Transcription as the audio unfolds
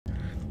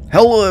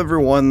Hello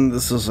everyone,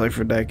 this is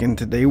Cipher, and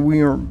today we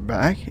are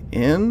back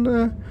in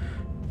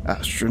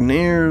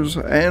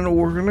Astroneers, and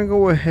we're gonna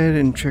go ahead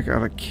and check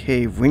out a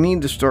cave. We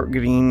need to start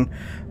getting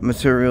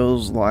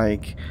materials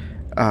like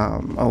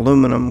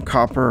aluminum,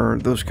 copper,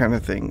 those kind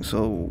of things.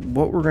 So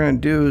what we're gonna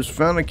do is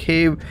found a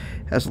cave,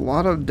 has a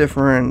lot of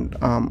different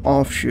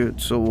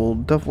offshoots, so we'll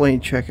definitely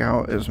check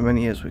out as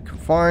many as we can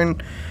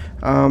find.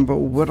 But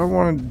what I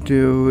want to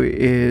do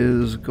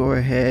is go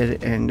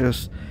ahead and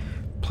just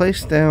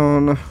place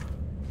down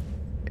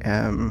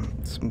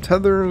some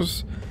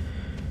tethers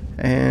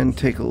and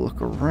take a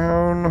look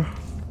around.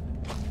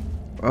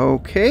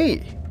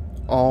 Okay,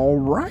 all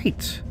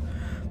right,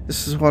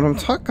 this is what I'm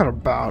talking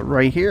about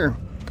right here.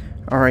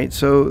 All right,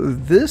 so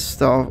this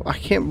stuff,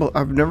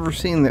 I've never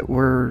seen that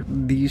where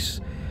these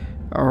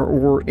are,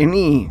 or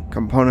any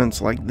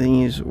components like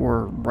these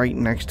were right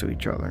next to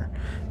each other,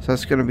 so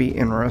that's going to be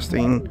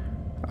interesting.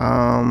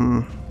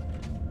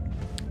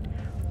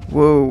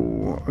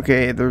 Whoa,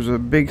 okay, there's a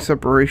big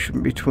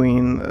separation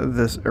between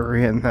this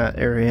area and that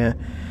area.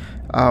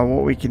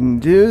 What we can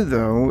do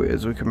though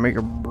is we can make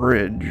a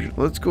bridge.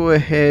 Let's go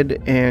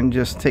ahead and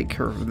just take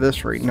care of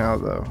this right now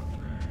though.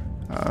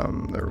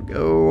 There we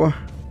go.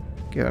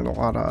 Getting a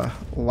lot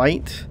of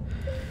light,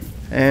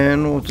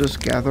 and we'll just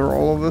gather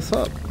all of this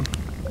up.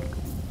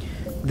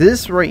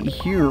 This right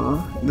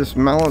here, this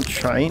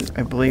malachite,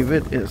 I believe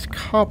it is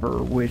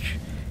copper, which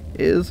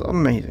is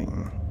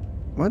amazing.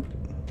 What?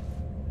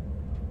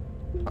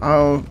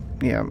 Oh,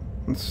 yeah,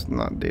 it's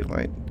not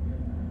daylight.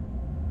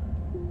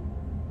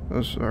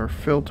 Those are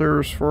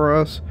filters for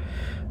us.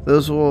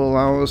 Those will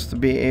allow us to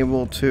be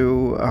able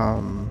to,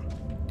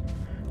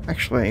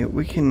 actually,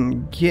 we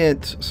can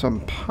get some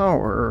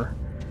power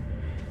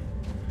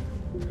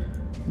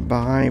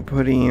by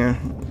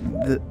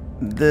putting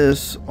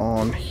this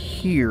on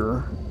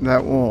here.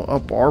 That will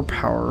up our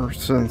power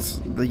since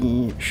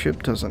the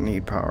ship doesn't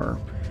need power.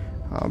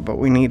 But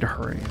we need to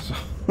hurry, so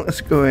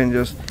let's go ahead and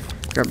just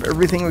grab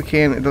everything we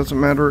can. It doesn't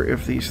matter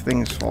if these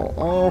things fall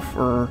off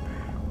or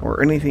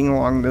anything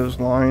along those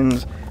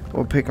lines.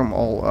 We'll pick them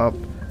all up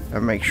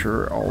and make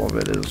sure all of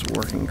it is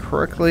working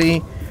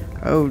correctly.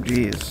 Oh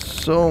geez,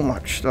 so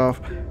much stuff.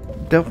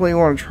 Definitely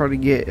want to try to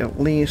get at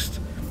least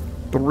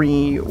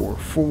 3 or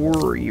 4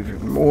 or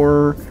even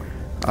more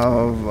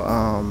of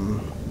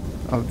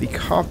the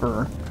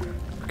copper,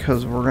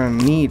 because we're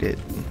gonna need it.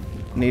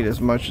 Need as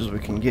much as we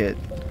can get.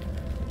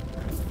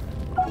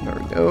 There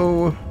we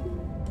go.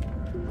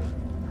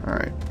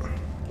 Alright.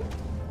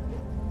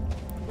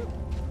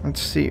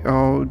 Let's see.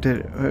 Oh,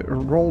 did it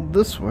roll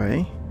this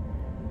way?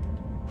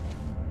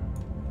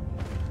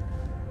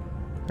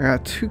 I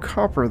got 2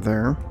 copper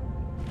there.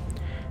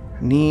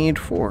 I need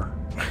 4.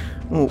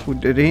 Oh,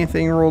 did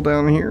anything roll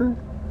down here?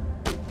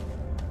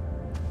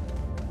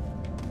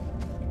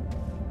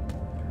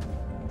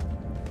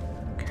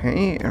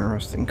 Okay,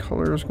 interesting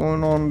colors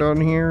going on down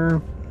here.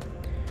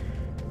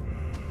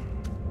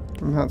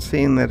 I'm not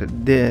saying that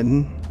it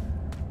did.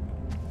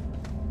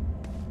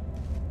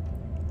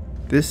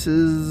 This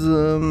is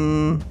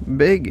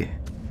big,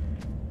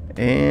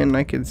 and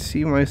I could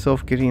see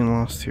myself getting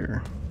lost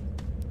here.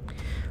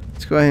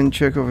 Let's go ahead and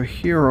check over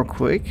here real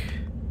quick.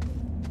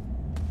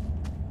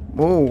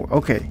 Whoa,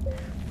 okay.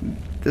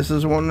 This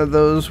is one of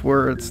those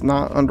where it's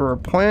not under a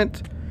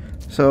plant,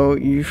 so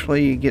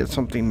usually you get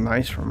something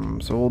nice from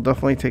them. So we'll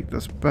definitely take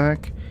this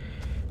back.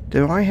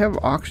 Do I have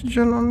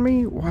oxygen on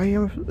me? Why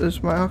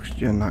is my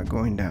oxygen not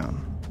going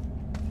down?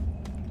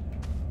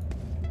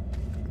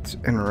 It's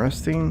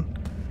interesting.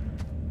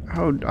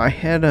 Oh, I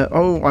have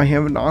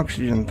an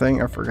oxygen thing.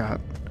 I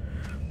forgot.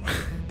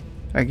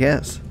 I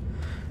guess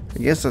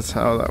that's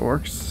how that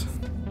works.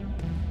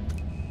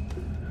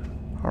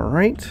 All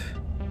right.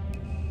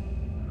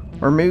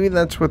 Or maybe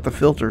that's what the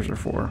filters are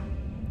for.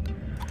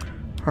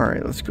 All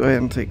right, let's go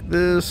ahead and take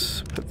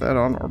this, put that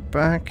on our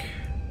back.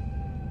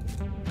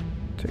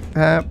 Take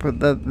that,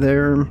 put that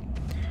there.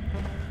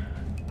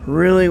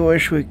 Really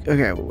wish we,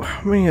 okay,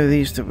 how many of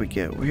these did we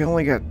get?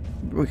 We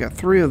got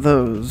 3 of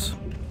those.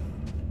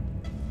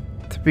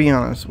 To be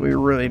honest, we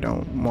really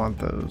don't want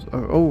those.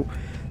 Oh,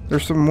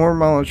 there's some more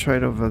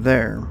malachite over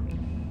there.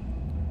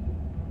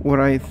 What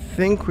I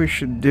think we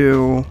should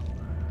do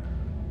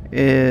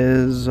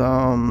is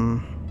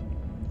trying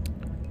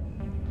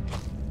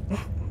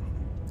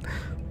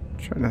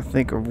to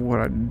think of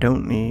what I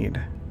don't need.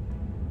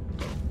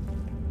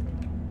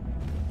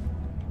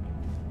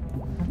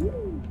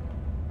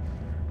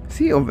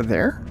 See over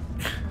there?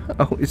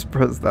 Always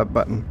press that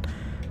button.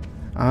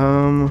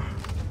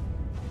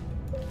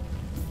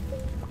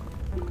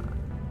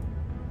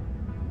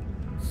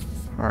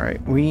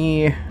 Alright,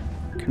 we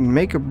can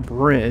make a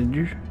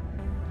bridge.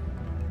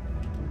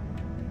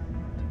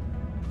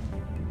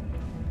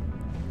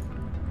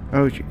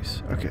 Oh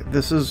jeez. Okay,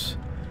 this is,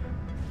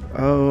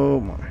 oh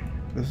my,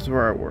 this is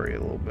where I worry a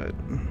little bit.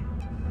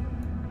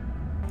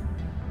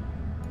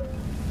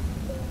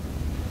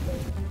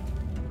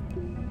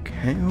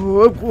 Okay,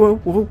 whoa, whoa,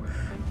 whoa.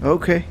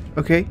 Okay.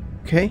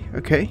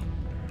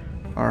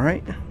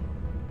 Alright.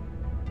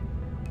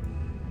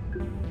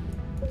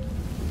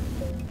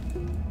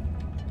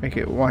 make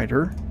it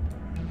wider.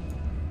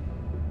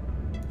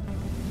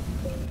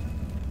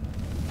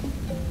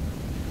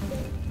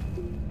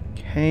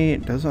 Okay,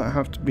 it doesn't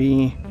have to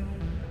be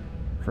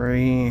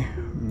very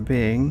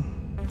big.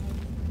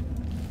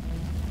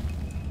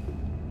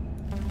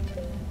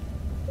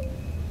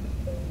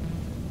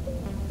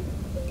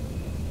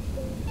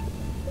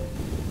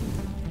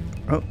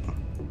 Oh.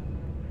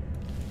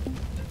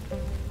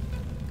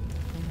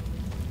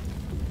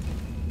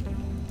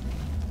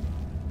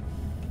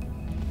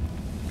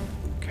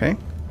 Okay.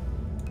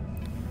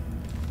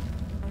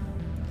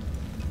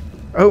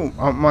 Oh,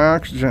 my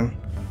oxygen.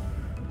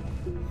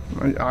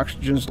 My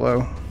oxygen's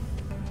low.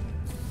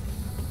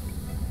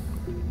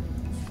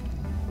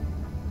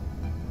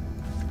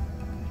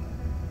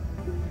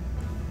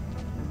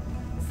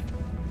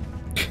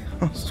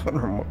 I was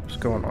wondering what was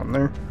going on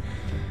there.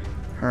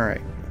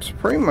 Alright, so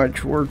pretty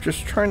much we're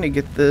just trying to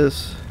get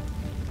this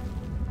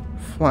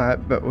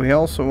flat, but we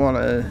also want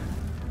to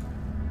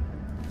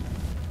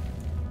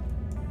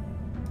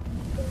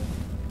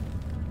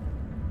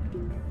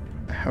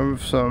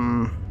have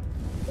some...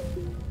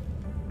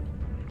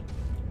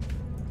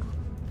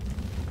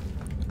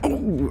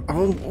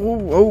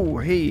 Oh,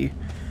 hey.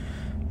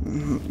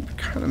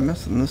 Kind of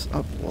messing this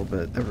up a little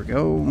bit. There we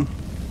go.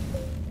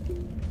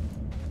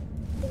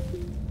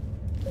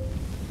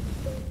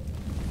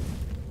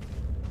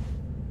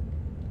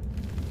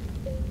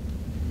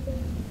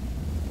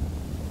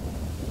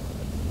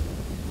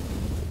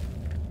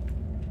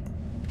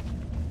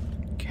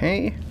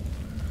 Okay.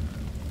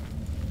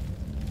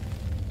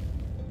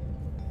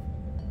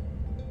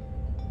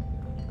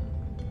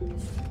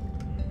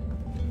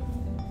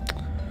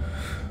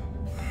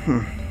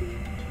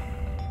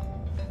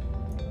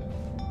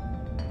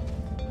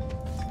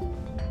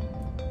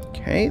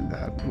 Okay,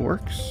 that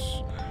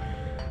works.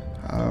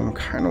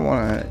 Kind of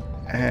want to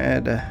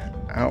add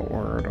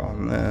outward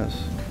on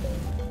this,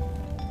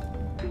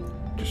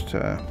 just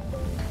to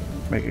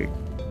make it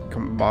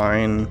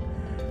combine,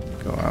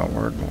 go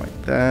outward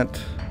like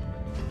that,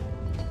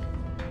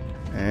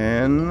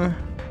 and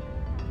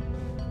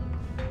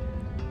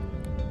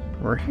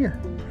we're here.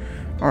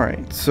 All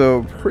right,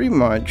 so pretty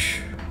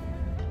much.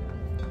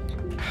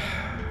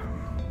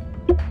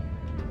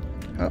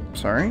 Oh,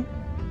 sorry.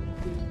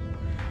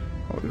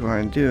 What we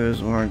want to do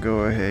is we want to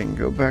go ahead and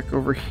go back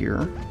over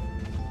here.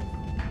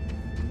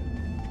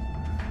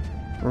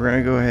 We're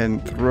going to go ahead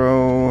and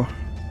throw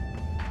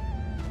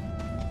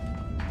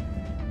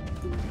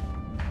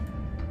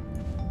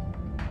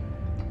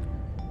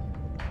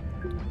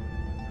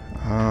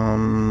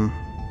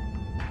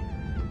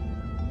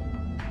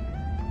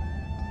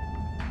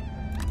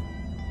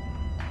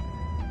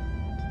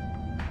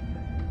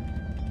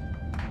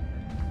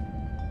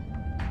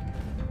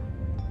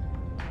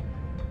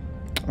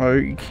oh,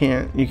 you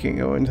can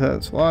go into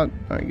that slot,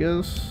 I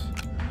guess.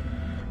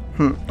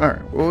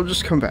 Alright, we'll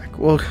just come back.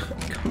 We'll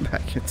come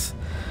back. It's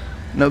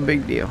no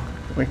big deal.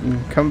 We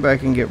can come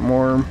back and get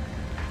more.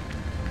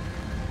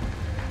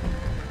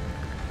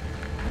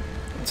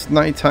 It's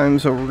nighttime,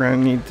 so we're gonna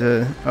need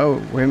to...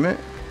 Oh, wait a minute.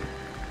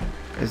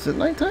 Is it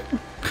nighttime?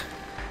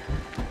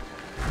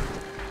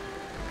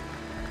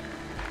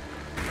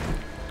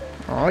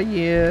 Oh,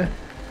 yeah.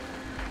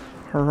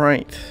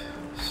 Alright.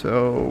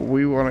 So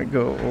we want to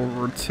go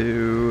over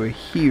to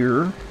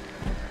here.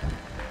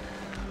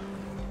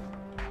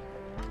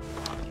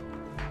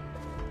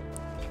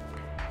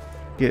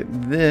 Get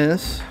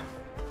this.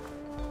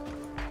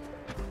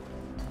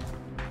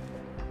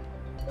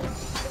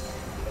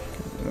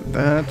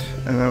 That.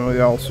 And then we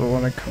also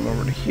want to come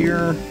over to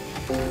here.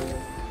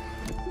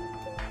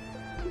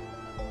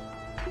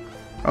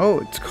 Oh,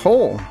 it's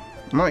coal.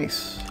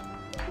 Nice.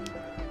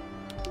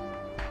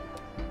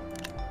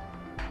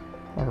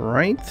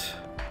 Alright.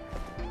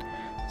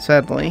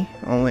 Sadly,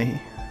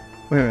 only...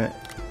 Wait a minute.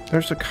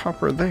 There's a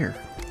copper there.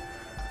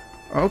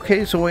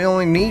 Okay, so we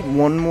only need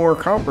one more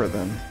copper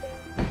then.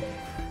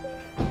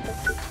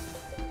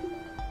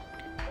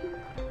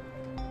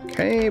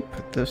 Okay,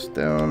 put this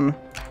down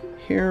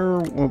here.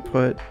 We'll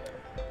put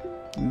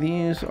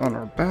these on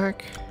our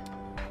back.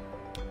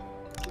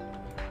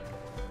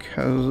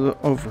 Because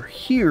over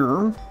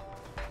here,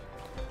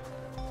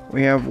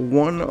 we have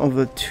one of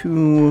the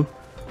two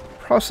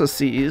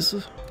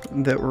processes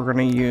that we're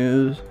going to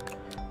use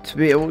to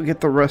be able to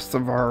get the rest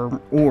of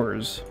our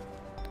ores.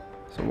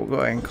 So we'll go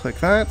ahead and click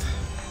that.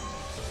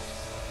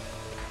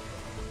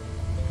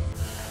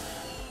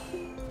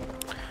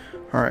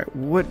 Alright,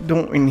 what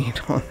don't we need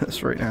on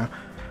this right now?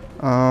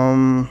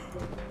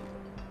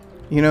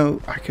 You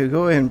know, I could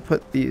go ahead and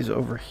put these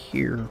over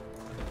here.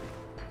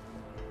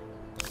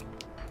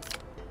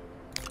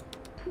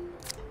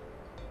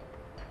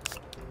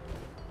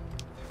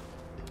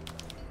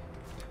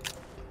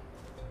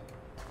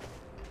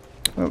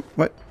 Oh,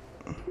 what?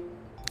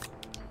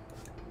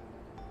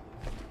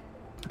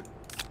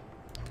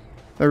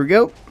 There we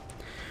go.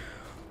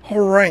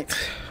 Alright,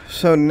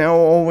 so now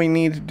all we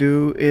need to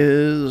do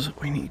is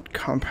we need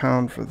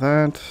compound for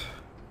that.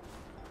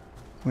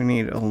 We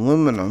need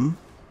aluminum.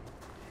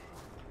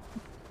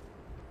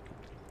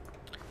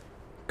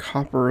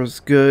 Copper is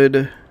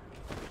good.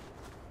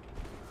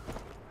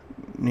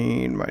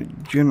 Need my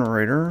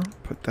generator.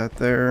 Put that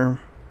there.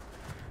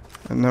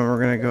 And then we're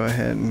going to go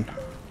ahead and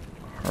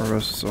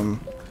harvest some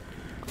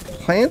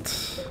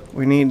plants.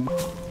 We need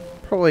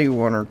probably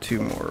 1 or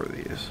 2 more of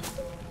these.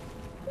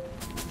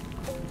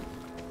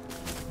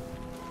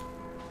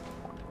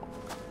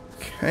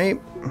 Okay. I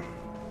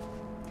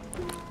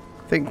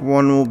think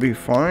 1 will be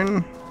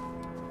fine.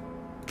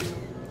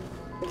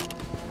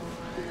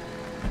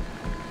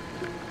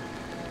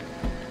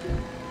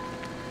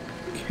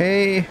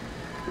 Okay.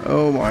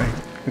 Oh my.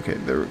 Okay,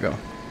 there we go.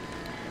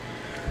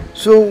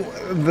 So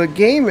the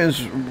game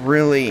is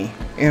really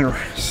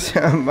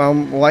interesting.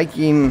 I'm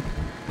liking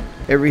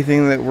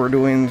everything that we're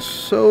doing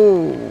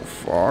so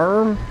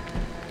far.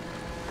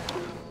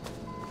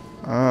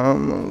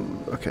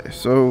 Okay,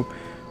 so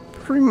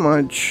pretty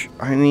much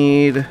I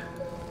need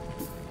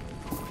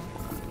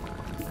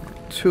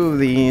 2 of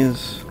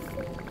these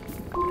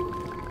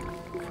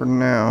for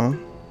now.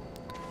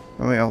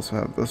 And we also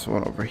have this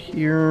one over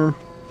here.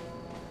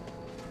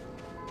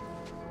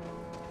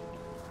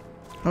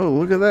 Oh,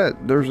 look at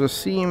that. There's a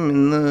seam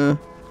in the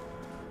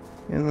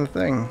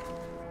thing.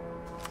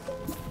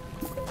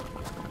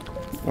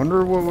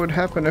 Wonder what would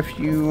happen if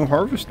you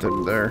harvested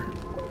there.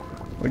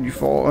 Would you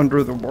fall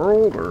under the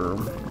world or?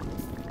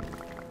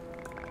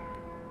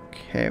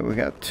 Okay, we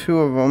got 2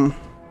 of them.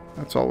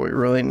 That's all we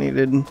really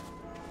needed.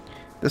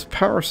 This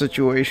power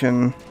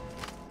situation.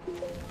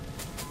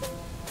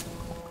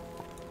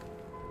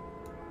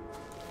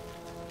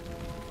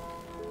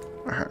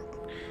 Alright.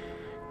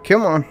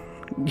 Come on.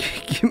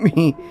 Give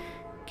me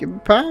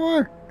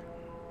power.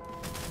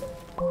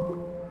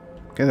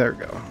 Okay, there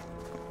we go.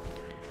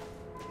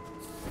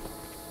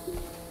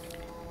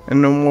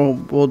 And then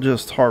we'll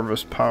just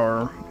harvest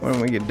power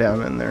when we get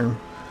down in there.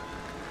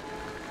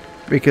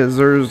 Because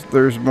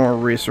there's more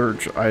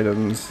research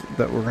items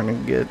that we're gonna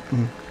get.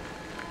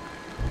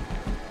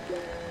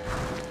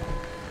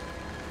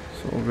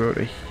 So we'll go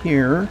to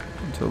here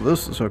until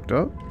this is hooked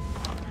up.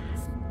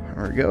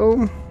 There we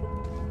go.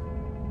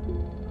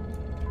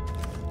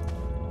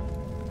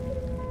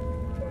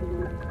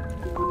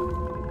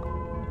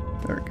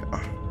 There we go.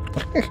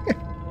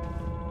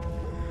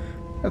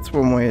 That's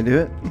one way to do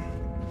it.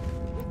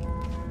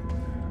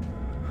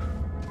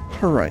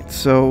 Alright,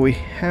 so we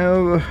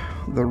have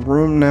the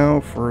room now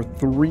for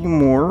 3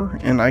 more,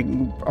 and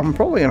I'm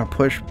probably going to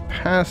push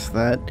past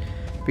that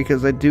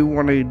because I do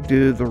want to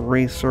do the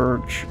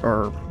research,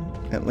 or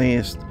at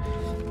least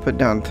put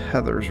down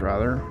tethers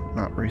rather,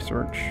 not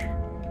research.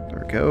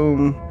 There we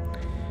go.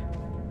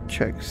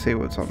 Check, see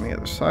what's on the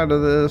other side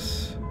of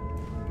this.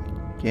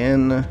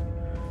 Again.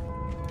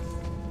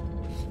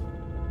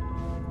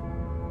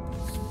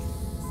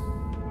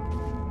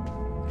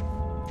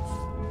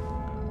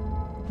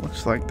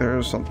 Looks like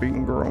there's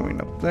something growing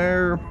up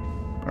there.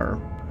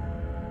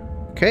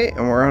 Okay,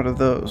 and we're out of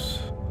those.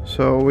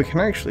 So we can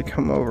actually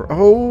come over.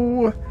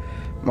 Oh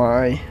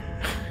my.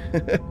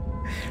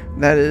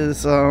 That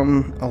is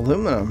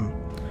aluminum.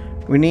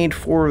 We need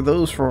 4 of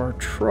those for our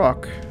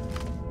truck.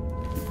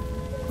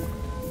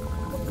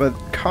 But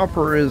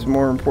copper is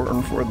more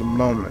important for the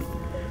moment.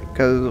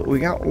 Because we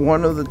got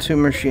 1 of the 2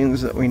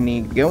 machines that we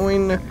need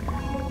going.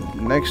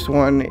 Next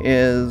one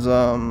is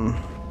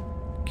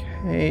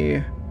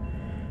okay.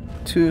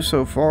 2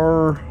 so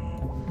far.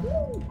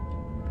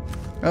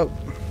 Oh.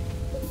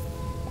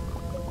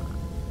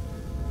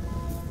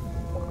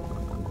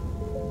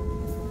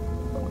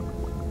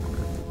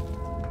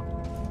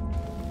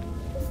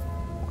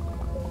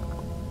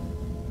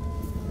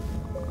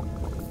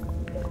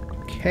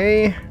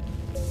 Okay.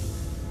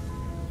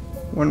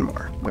 1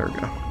 more. There we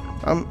go.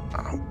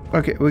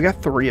 Okay, we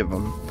got 3 of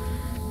them.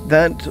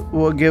 That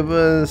will give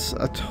us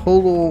a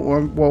total.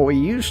 Well, we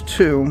used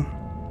 2.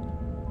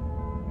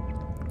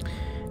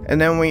 And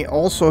then we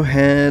also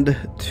had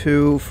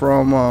 2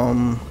 from,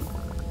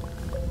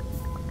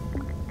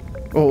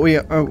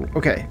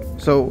 okay,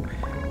 so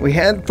we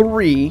had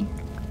 3,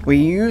 we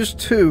used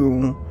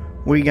 2,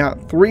 we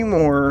got 3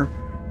 more,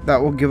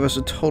 that will give us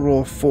a total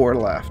of 4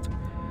 left.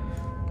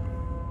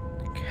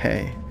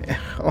 Okay,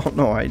 oh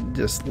no, I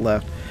just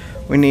left.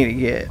 We need to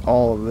get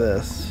all of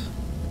this.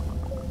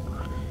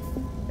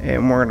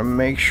 And we're gonna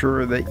make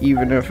sure that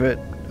even if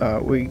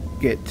we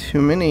get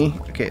too many,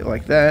 okay,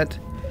 like that,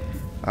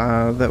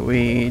 that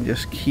we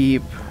just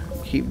keep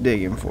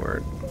digging for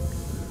it,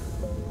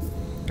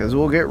 because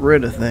we'll get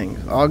rid of things.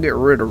 I'll get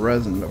rid of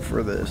resin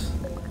for this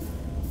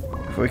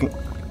if we can.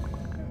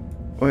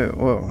 Wait,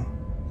 whoa!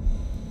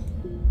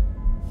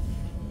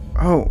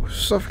 Oh,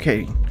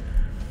 suffocating!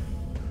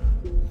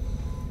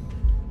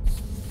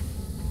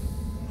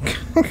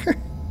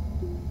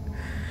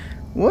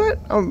 What?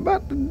 I'm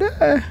about to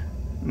die.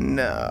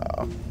 No.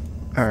 All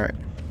right.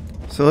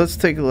 So let's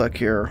take a look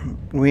here.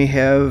 We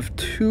have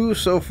 2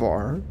 so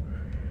far.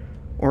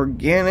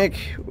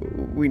 Organic,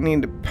 we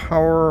need to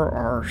power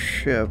our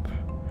ship.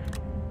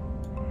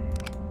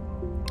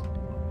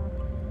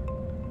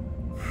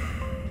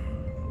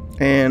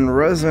 And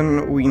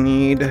resin we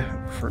need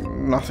for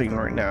nothing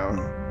right now.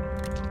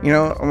 You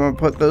know, I'm gonna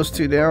put those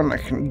two down. I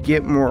can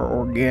get more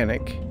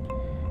organic.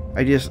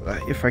 I just,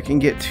 if I can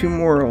get 2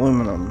 more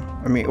aluminum,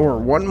 I mean, or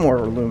 1 more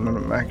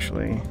aluminum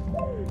actually.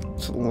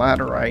 It's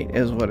laterite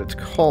is what it's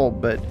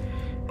called, but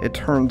it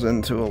turns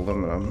into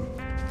aluminum.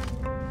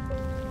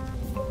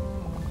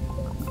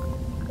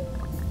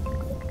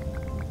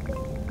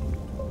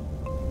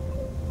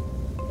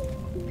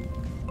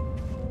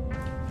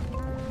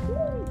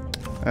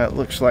 That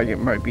looks like it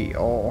might be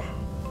all.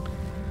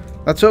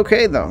 That's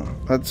okay though.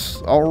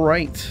 That's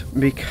alright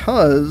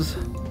because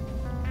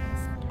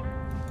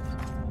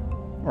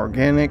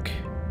organic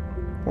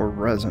or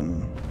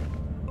resin.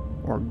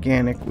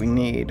 Organic we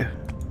need.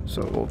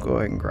 So we'll go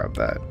ahead and grab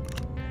that.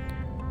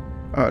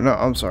 No,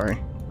 I'm sorry.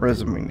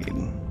 Resin we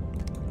need.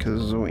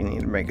 Because we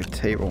need to make a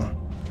table.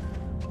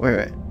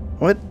 Wait.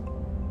 What?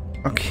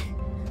 Okay.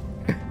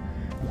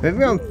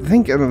 Maybe I'm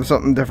thinking of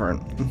something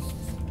different.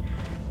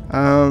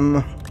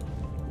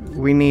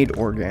 We need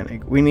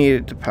organic. We need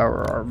it to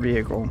power our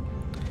vehicle.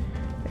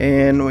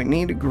 And we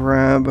need to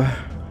grab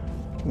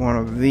one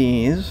of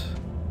these.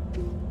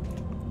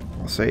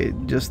 I'll say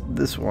just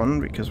this one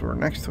because we're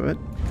next to it.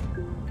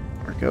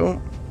 There we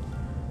go.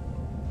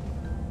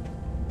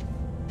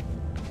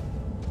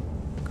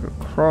 Go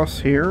across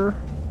here.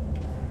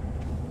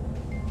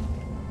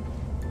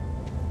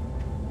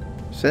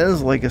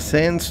 Says like a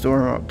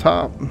sandstorm up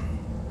top.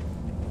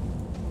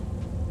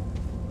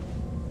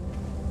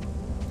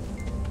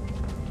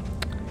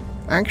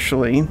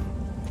 Actually, I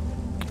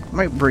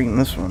might bring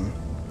this one.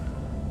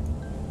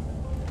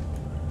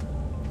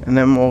 And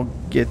then we'll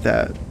get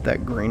that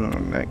green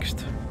one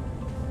next.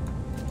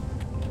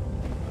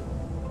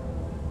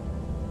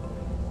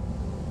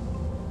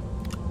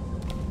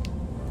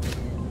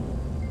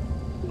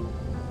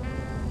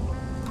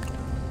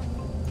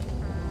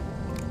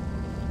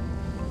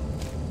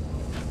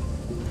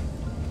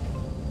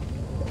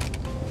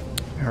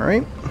 All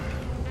right.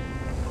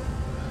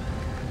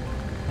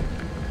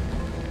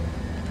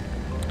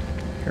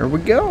 Here we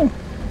go.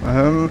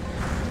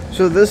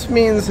 So this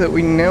means that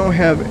we now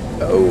have,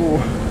 oh,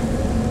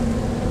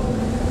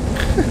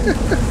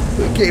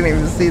 we can't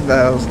even see the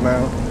house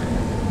now,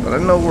 but I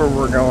know where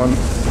we're going.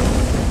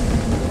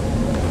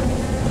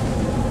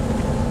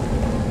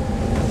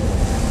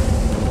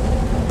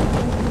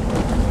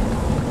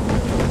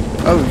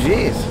 Oh,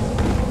 jeez.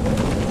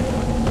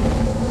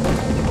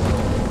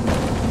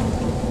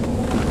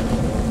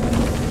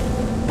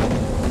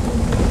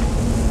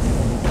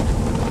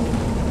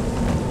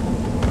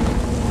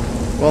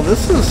 Well,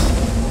 this is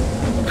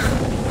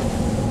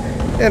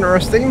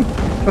interesting.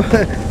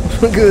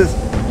 Look at this.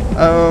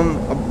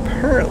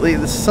 Apparently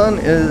the sun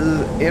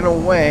is in a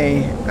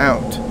way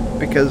out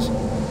because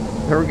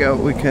there we go.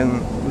 We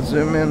can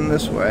zoom in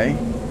this way.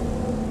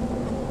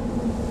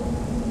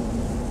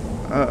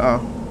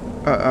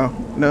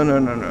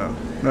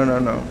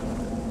 No.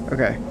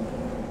 Okay.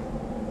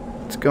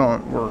 It's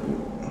gone. We're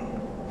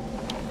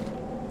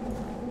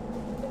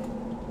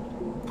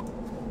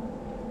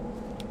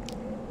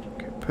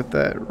put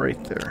that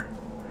right there.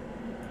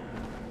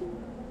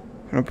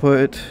 I'm gonna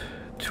put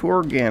 2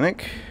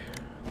 organic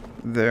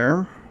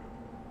there.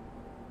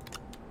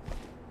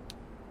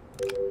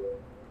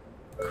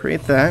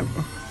 Create that.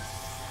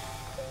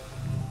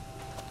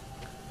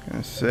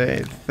 Gonna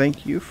say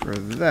thank you for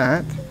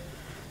that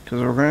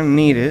because we're gonna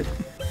need it.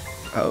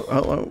 Oh,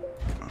 hello.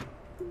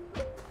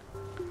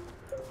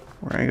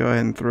 We're gonna go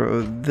ahead and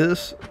throw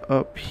this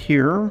up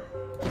here.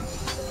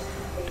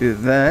 Do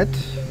that.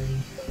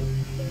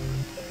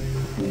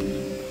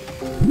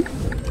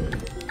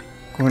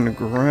 Going to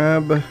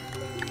grab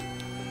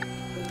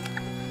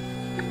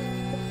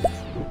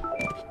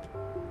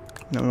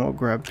then we'll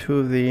grab 2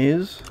 of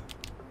these,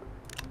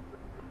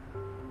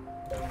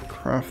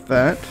 craft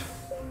that,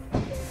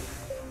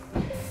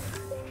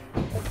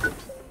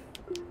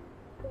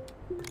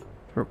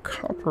 throw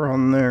copper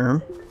on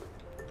there,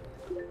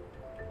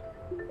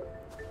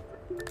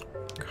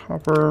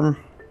 copper,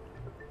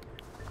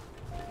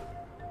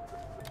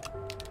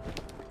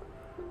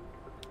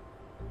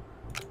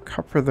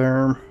 copper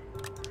there.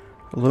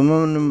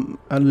 Aluminum,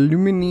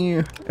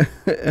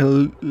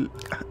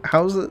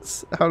 how's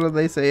it? How do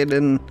they say it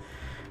in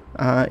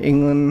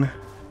England?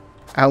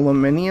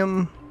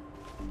 Aluminium.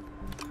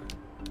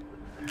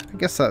 I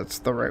guess that's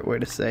the right way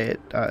to say it.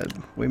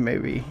 We may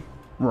be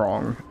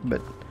wrong,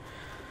 but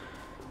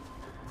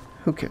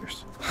who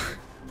cares?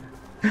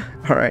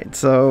 All right,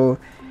 so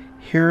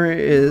here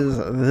is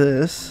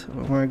this.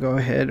 I want to go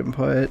ahead and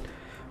put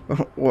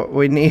what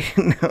we need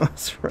now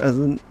is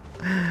resin.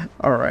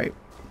 All right.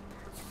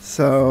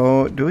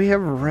 So, do we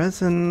have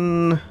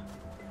resin?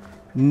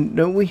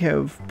 No, we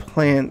have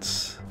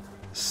plants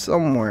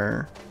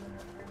somewhere.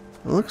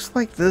 It looks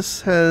like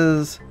this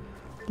has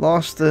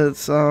lost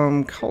its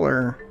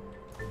color.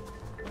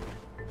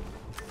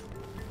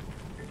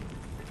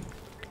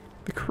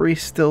 The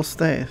crease still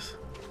stays.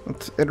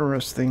 That's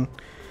interesting.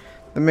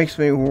 That makes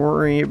me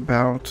worry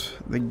about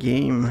the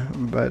game.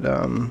 But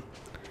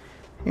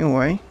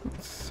anyway,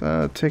 let's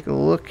take a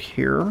look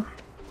here.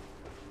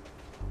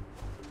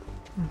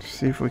 Let's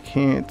see if we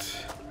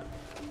can't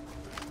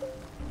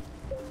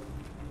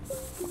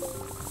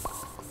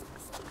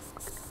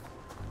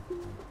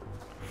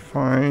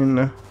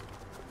Fine.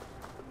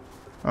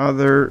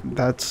 Other,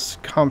 that's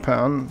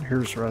compound.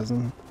 Here's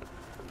resin.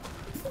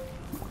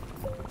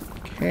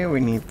 Okay, we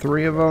need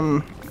 3 of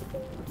them.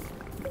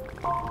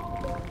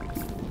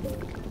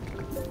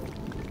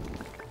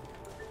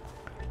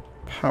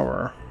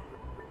 Power.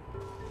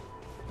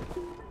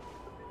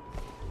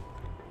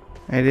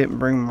 I didn't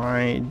bring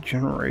my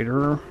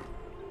generator.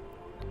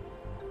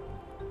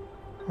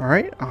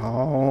 Alright,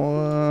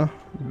 I'll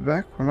be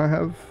back when I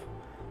have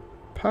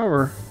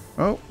power.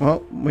 Oh,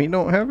 well, we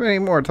don't have any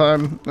more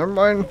time. Never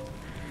mind.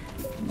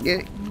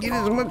 Get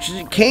as much as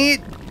you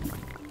can.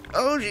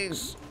 Oh,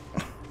 jeez.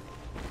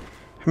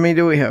 How many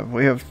do we have?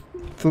 We have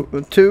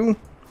 2.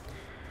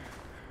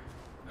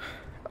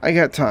 I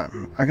got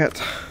time.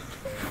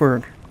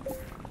 We're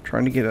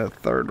trying to get a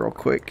 3rd real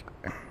quick.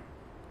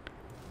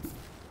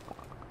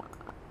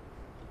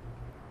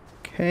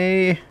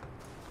 Okay.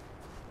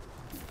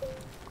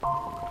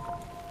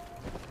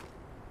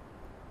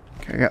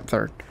 Okay, I got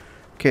 3rd.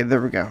 Okay,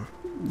 there we go.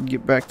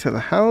 Get back to the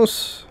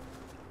house.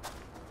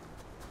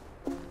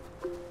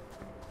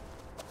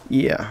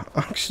 Yeah,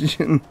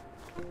 oxygen.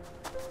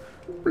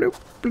 Bloop,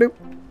 bloop,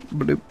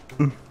 bloop.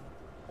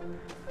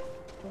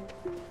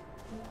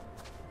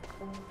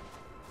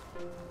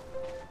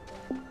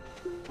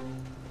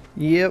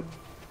 Yep.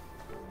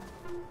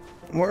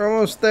 We're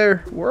almost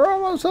there. We're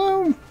almost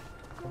home.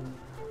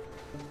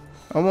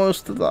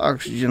 Almost to the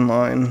oxygen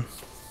line.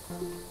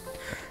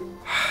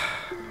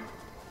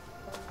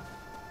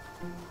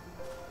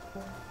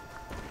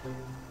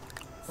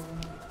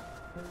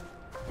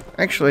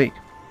 Actually,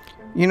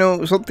 you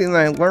know, something that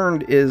I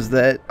learned is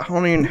that I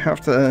don't even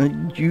have to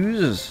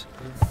use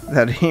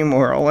that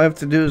anymore. All I have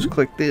to do is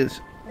click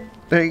this.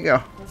 There you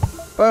go.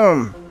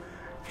 Boom.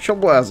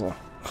 Shablazzle.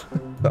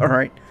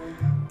 Alright.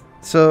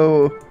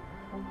 So,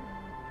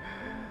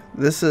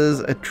 this is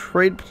a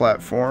trade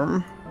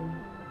platform.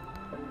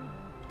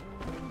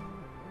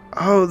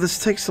 Oh,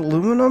 this takes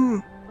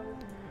aluminum?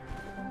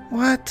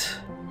 What?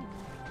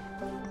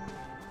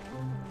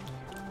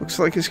 Looks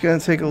like it's going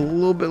to take a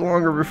little bit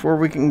longer before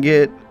we can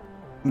get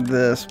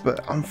this, but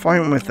I'm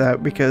fine with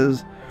that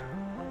because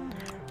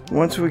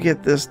once we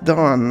get this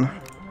done,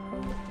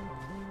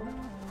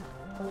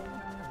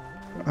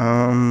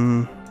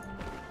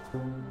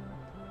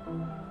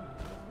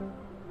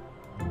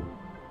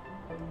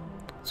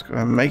 let's go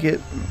ahead and make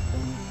it.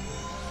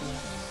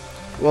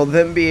 We'll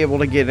then be able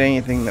to get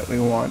anything that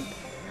we want.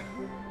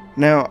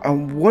 Now, I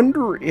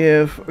wonder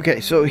if... Okay,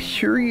 so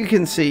here you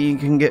can see you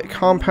can get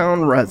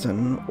compound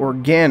resin,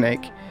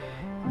 organic,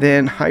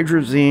 then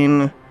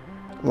hydrazine,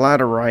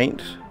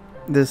 laterite.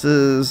 This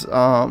is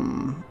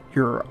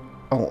your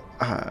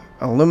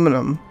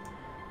aluminum,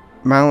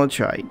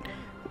 malachite.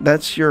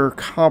 That's your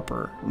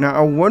copper. Now,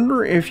 I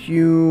wonder if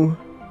you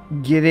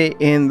get it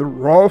in the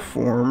raw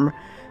form,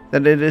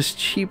 that it is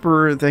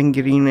cheaper than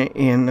getting it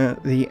in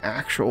the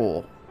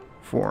actual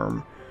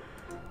form.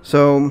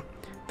 So...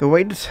 the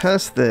way to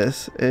test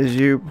this is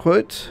you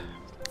put,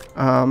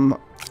 we're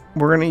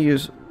going to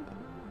use,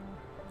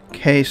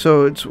 okay,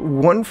 so it's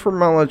 1 for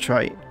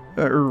malachite,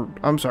 or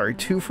I'm sorry,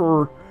 2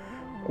 for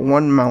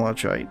 1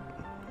 malachite.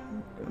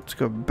 Let's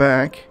go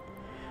back,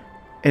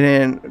 and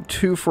then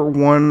 2 for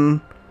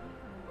 1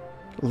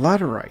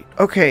 laterite.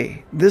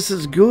 Okay, this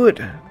is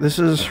good. This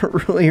is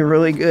really,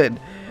 really good.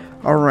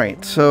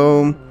 Alright,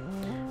 so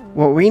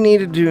what we need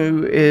to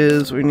do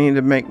is we need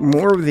to make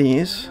more of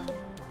these.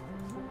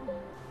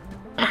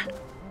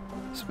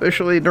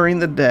 Especially during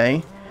the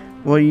day,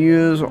 we'll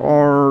use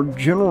our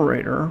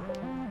generator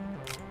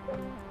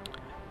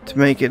to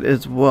make it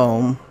as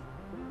well.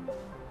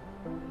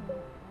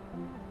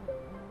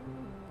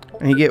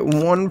 And you get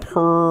one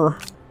per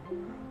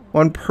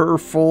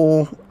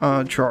full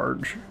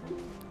charge.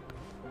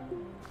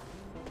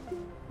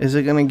 Is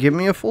it going to give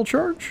me a full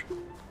charge?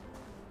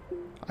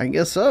 I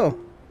guess so.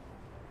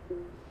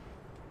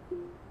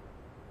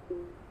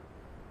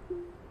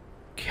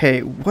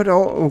 Okay, what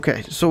all?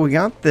 Okay, so we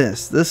got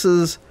this. This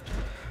is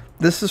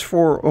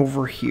for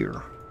over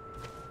here.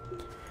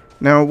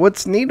 Now,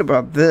 what's neat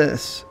about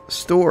this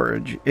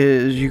storage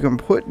is you can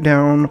put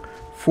down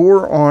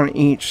 4 on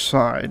each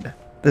side.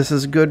 This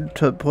is good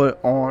to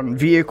put on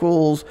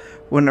vehicles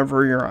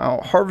whenever you're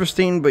out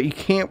harvesting, but you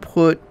can't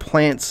put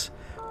plants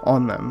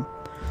on them.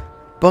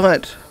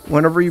 But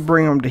whenever you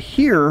bring them to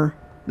here,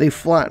 they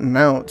flatten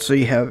out, so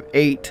you have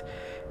 8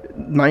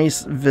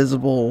 nice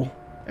visible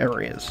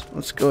areas.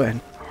 Let's go ahead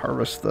and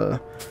harvest the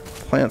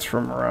plants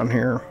from around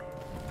here.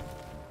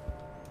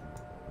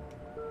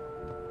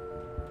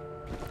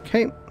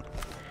 Okay.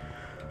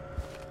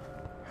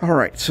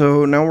 Alright,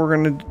 so now we're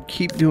going to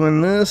keep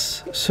doing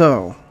this.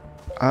 So,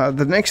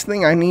 the next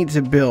thing I need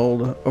to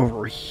build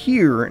over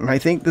here, and I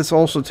think this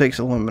also takes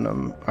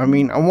aluminum. I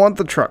mean, I want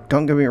the truck,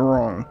 don't get me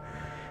wrong.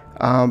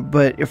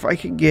 But if I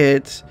could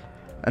get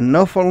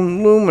enough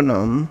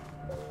aluminum,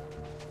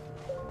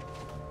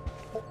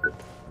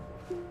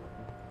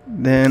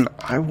 then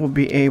I will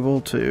be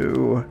able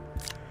to...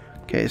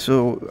 Okay,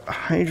 so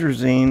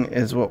hydrazine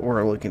is what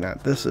we're looking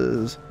at. This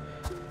is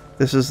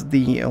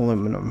the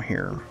aluminum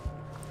here.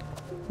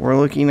 We're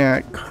looking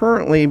at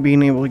currently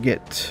being able to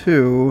get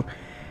 2.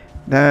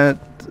 That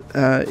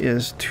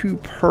is 2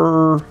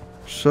 per,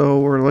 so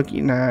we're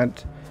looking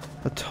at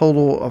a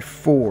total of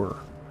 4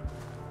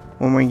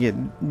 when we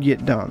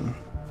get done.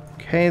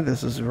 Okay,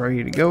 this is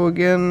ready to go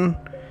again.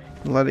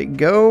 Let it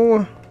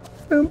go.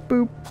 Boop,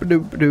 boop,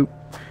 doop,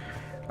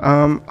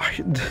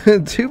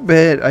 doop. Too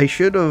bad. I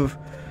should have.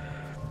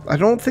 I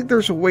don't think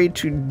there's a way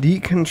to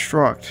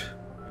deconstruct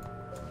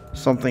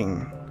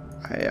something.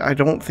 I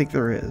don't think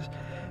there is.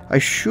 I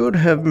should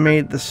have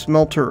made the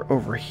smelter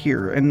over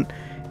here, and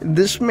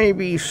this may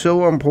be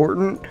so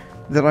important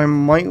that I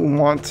might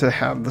want to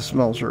have the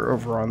smelter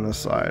over on this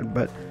side,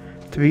 but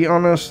to be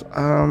honest,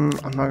 I'm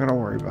not gonna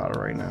worry about it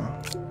right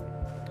now.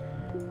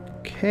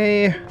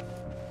 Okay,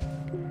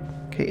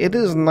 it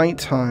is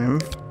nighttime.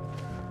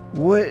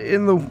 What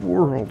in the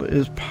world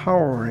is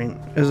powering?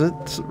 Is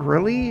it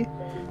really?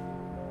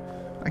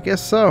 I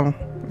guess so.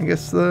 I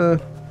guess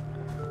the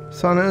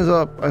sun is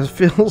up. It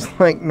feels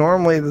like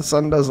normally the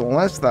sun doesn't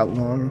last that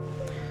long.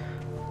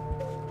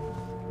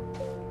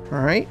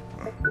 Alright.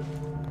 There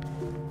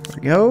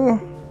we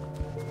go.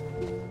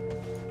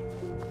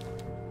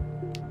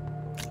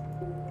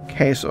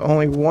 Okay, so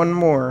only one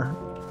more.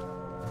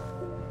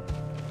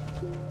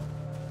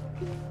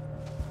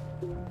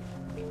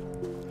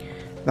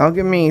 That'll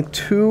give me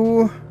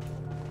 2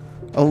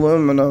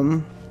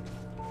 aluminum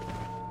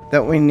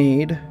that we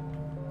need.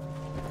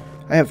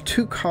 I have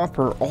 2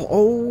 copper.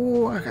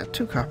 Oh, I got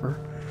 2 copper.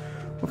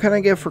 What can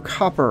I get for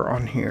copper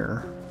on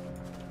here?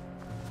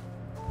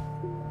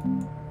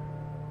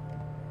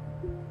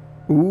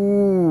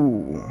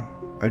 Ooh,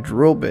 a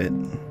drill bit.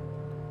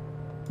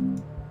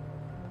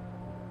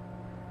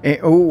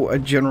 A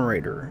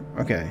generator.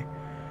 Okay.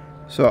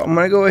 So I'm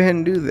going to go ahead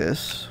and do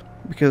this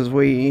because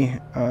we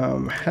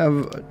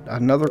have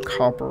another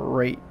copper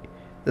right.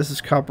 This is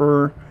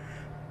copper.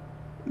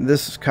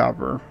 This is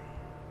copper.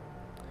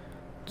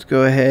 Let's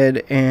go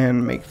ahead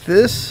and make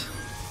this.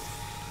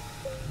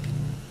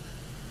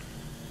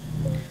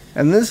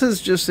 And this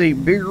is just a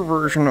bigger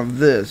version of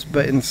this,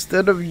 but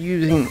instead of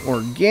using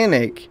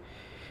organic,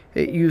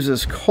 it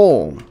uses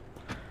coal.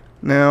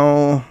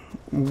 Now,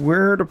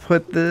 where to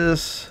put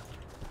this?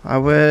 I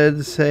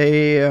would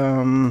say,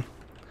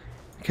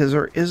 because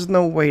there is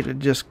no way to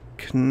just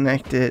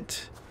connect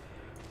it.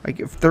 Like,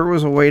 if there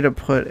was a way to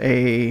put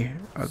a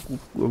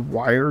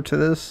wire to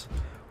this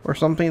or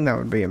something, that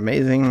would be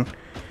amazing.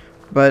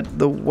 But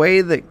the way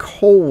that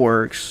coal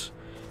works,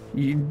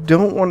 you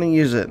don't want to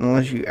use it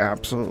unless you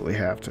absolutely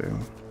have to.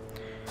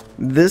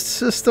 This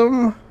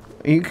system,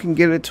 you can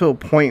get it to a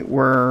point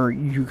where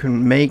you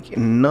can make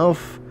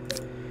enough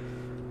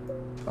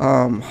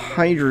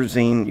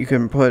hydrazine. You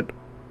can put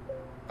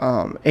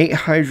 8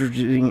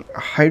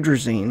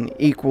 hydrazine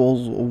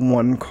equals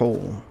 1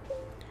 coal.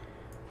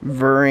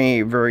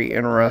 Very, very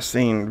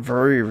interesting.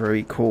 Very,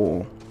 very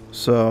cool.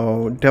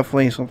 So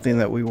definitely something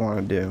that we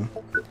want to do.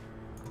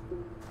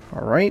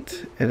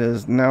 Alright, it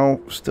is now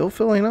still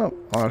filling up,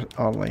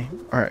 oddly.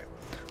 Alright,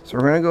 so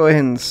we're going to go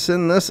ahead and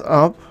send this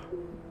up.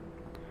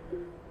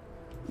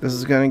 This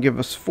is going to give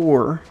us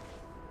 4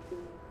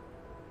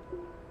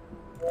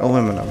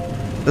 aluminum.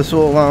 This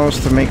will allow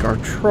us to make our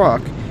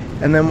truck,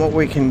 and then what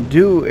we can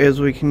do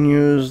is we can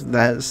use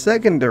that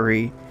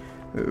secondary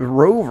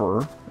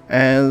rover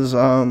as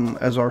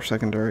our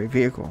secondary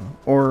vehicle.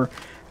 Or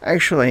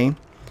actually,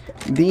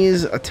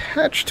 these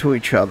attach to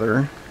each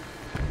other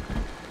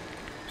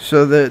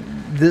so that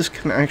this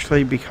can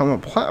actually become a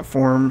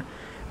platform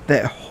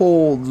that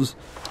holds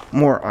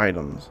more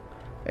items.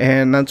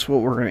 And that's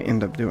what we're going to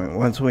end up doing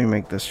once we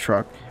make this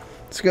truck.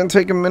 It's going to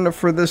take a minute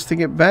for this to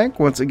get back.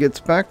 Once it gets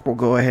back, we'll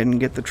go ahead and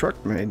get the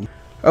truck made.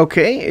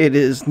 Okay, it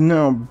is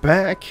now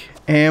back,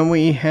 and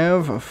we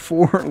have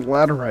 4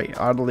 laterite,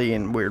 oddly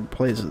in weird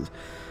places.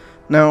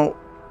 Now,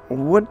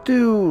 what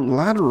do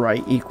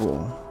laterite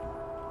equal?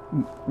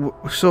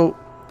 So,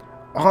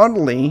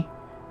 oddly,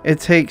 it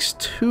takes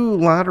 2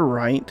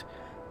 laterite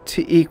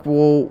to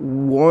equal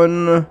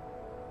 1.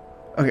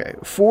 Okay,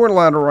 4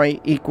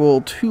 laterite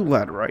equal 2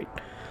 laterite.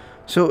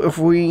 So if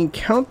we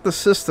count the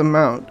system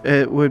out,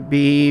 it would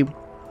be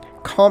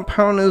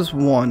compound is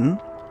 1.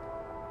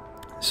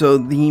 So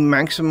the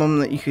maximum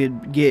that you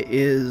could get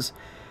is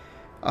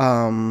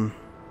okay.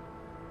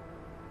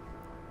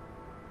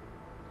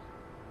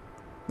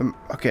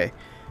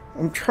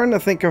 I'm trying to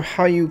think of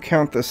how you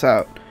count this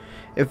out.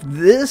 If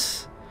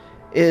this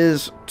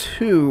is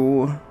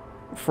 2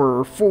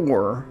 for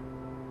 4,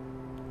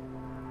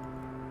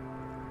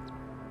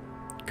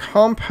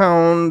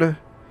 compound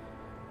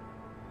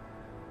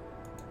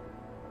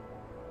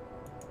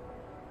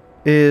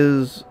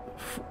is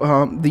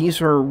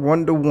these are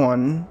 1 to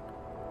 1,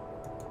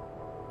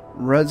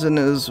 resin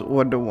is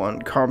 1 to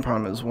 1,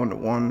 compound is 1 to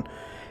 1,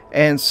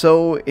 and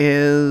so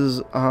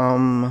is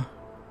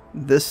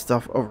this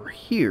stuff over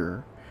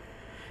here.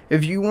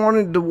 If you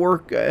wanted to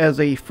work as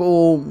a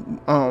full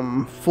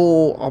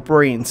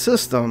operating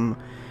system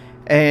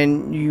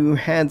and you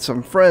had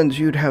some friends,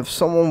 you'd have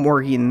someone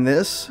working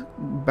this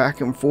back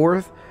and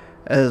forth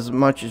as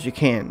much as you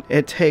can.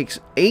 It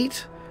takes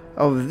 8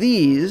 of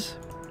these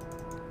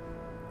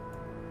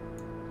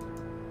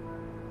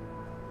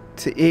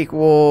to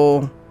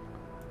equal...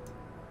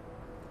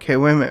 Okay,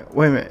 wait a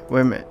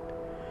minute.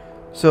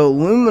 So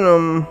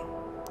aluminum...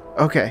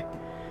 Okay,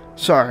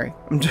 sorry.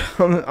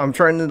 I'm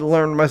trying to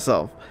learn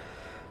myself.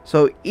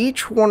 So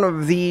each one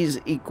of these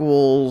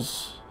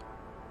equals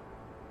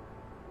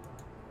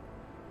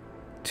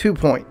 2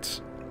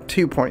 points.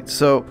 2 points.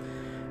 So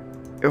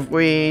if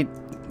we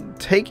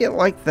take it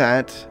like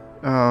that,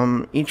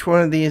 each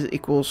one of these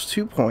equals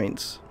 2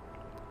 points.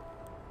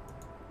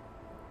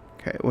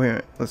 Okay, wait a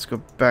minute. Let's go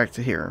back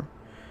to here.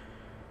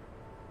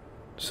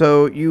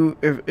 So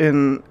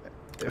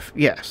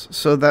yes,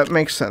 so that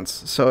makes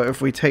sense. So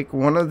if we take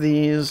one of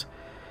these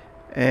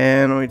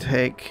and we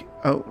take,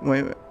 oh wait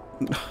a minute,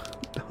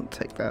 don't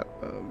take that,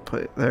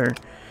 put it there.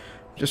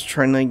 Just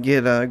trying to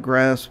get a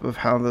grasp of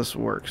how this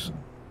works.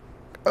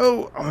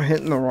 Oh, I'm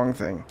hitting the wrong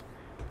thing.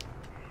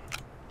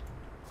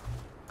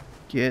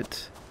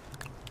 Get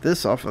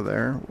this off of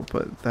there. We'll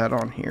put that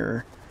on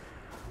here.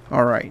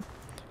 All right.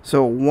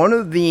 So one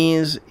of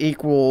these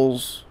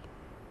equals,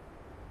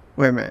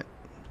 wait a minute.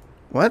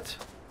 What?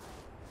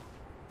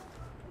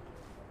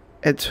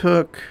 It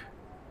took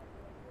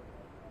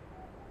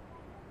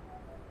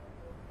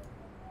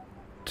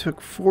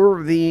 4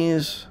 of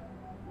these.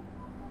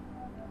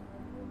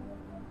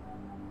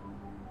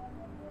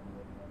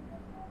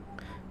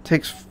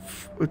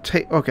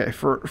 Okay,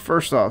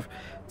 first off,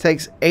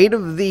 takes 8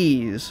 of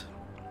these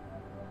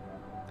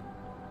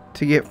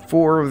to get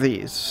 4 of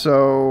these.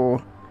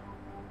 So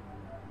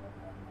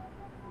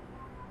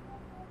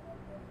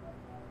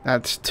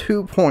that's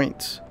 2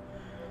 points.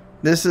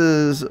 This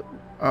is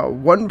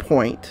 1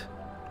 point.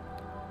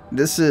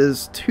 This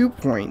is 2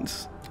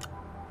 points.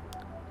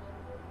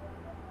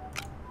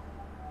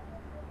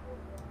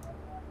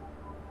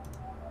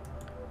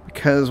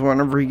 Because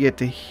whenever you get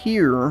to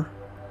here,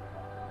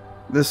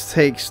 this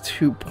takes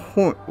 2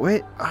 points.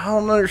 Wait, I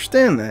don't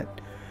understand that.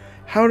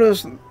 How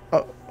does...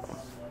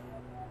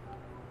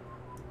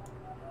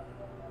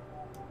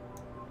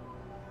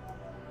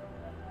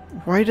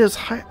 why does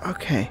high...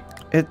 Okay.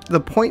 The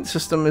point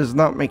system is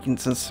not making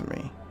sense to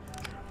me.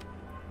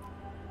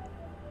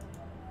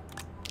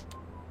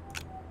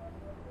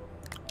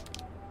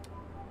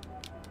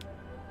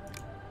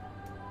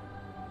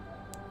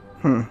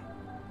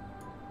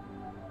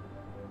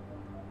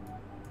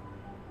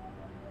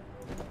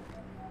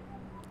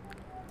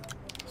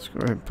 Let's go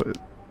ahead and put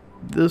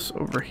this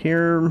over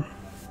here.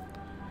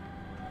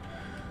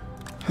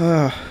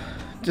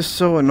 Just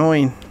so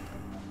annoying.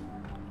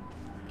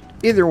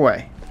 Either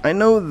way, I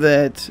know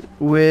that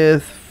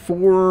with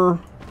 4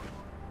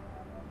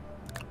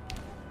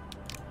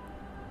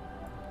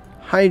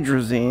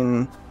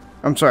 hydrazine,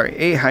 I'm sorry,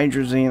 8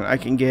 hydrazine, I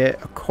can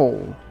get a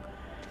coal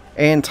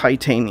and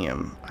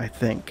titanium, I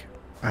think.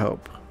 I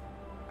hope.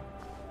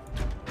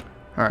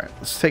 Alright,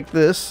 let's take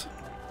this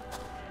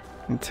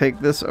and take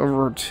this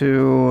over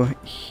to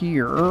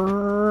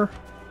here.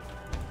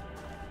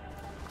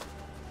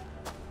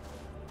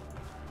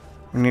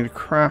 We need to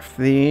craft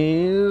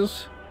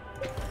these.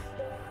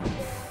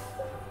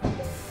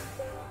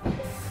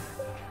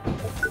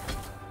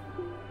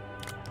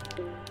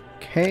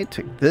 Okay,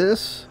 take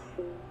this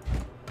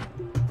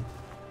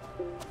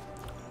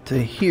to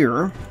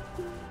here.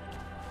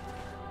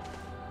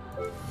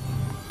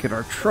 Get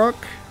our truck.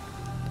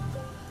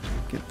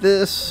 Get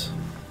this.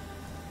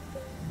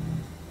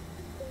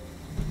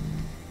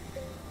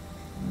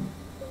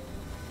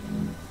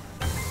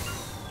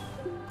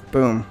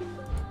 Boom.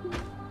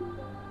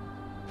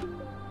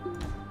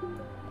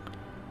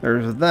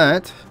 There's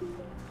that.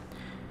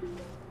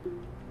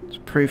 It's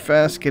pretty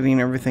fast getting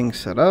everything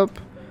set up.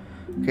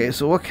 Okay,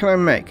 so what can I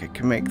make? I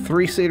can make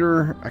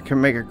 3-seater, I can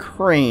make a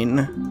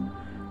crane,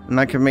 and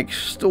I can make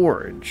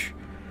storage.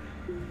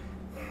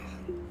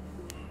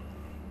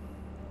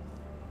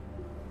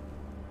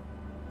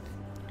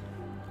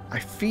 I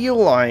feel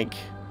like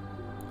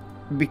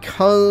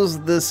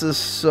because this is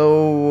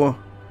so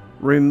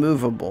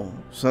removable,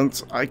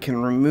 since I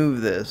can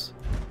remove this,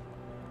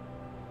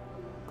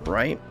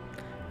 right?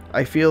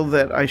 I feel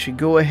that I should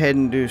go ahead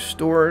and do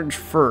storage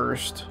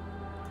first,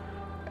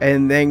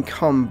 and then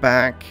come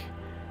back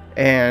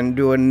and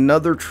do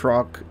another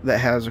truck that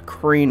has a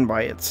crane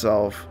by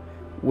itself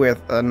with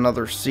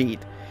another seat.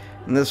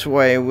 And this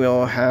way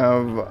we'll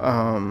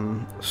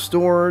have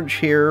storage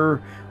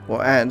here.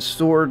 We'll add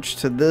storage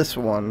to this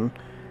one,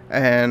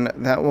 and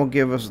that will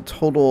give us a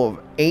total of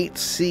 8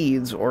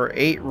 seeds or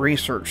 8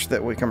 research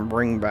that we can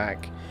bring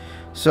back.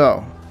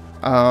 So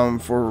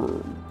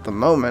for the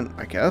moment,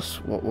 I guess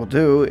what we'll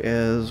do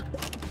is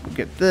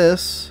get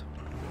this,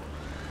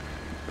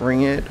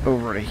 bring it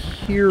over to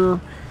here.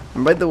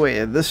 And by the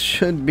way, this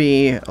should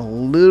be a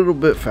little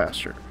bit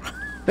faster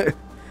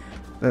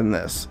than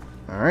this.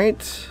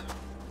 Alright.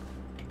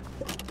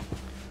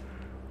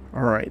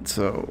 Alright,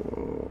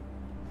 so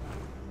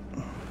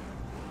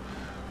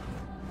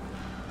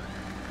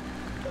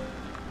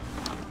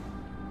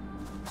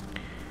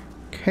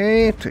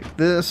okay, take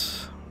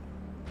this,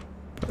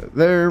 put it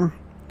there.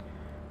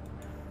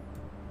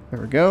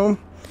 There we go.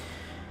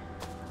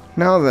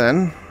 Now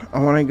then, I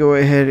want to go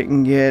ahead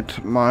and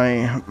get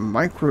my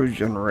micro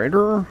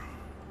generator.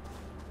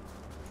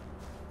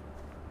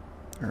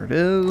 There it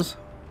is.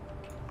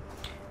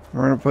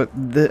 We're going to put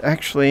the,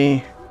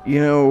 actually, you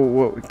know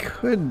what we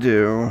could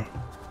do,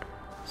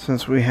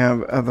 since we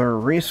have other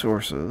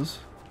resources.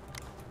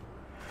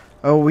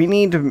 Oh, we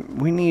need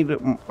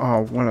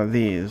one of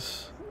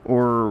these,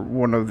 or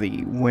one of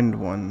the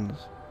wind ones.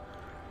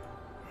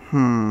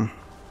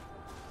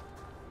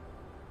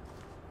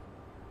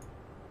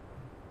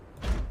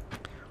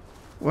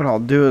 What I'll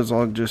do is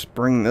I'll just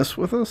bring this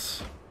with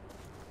us.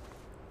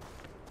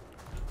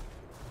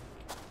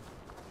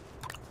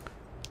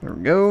 There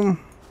we go.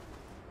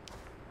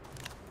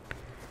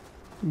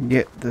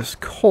 Get this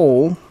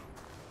coal.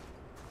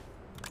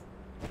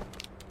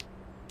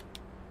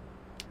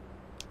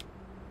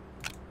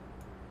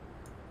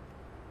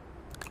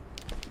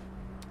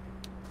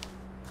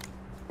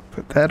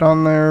 Put that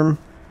on there.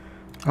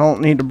 I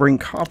don't need to bring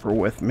copper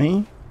with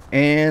me.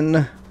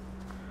 And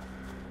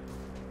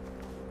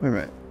wait a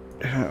minute.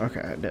 Okay,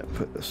 I didn't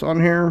put this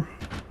on here.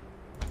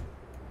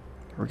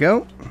 There we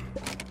go.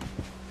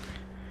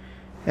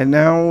 And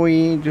now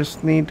we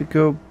just need to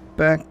go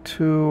back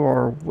to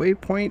our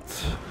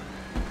waypoints.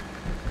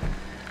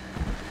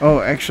 Oh,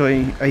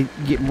 actually,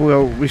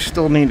 well, we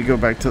still need to go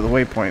back to the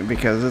waypoint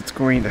because it's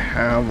going to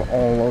have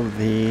all of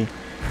the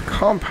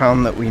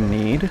compound that we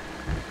need.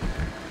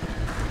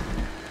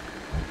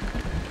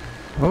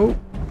 Oh,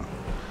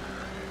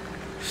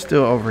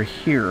 still over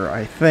here,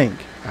 I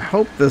think. I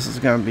hope this is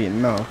going to be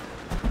enough.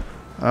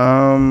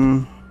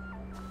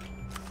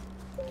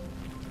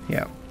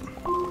 Yeah.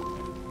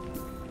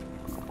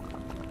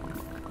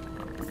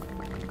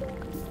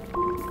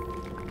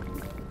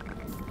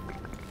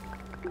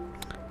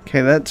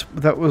 Okay,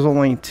 that was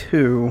only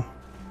 2.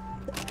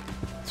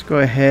 Let's go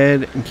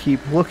ahead and keep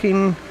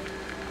looking.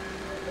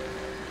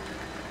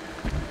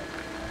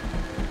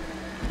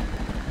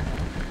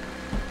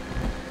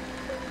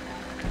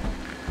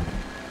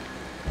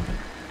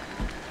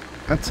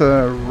 That's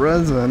a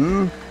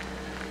resin.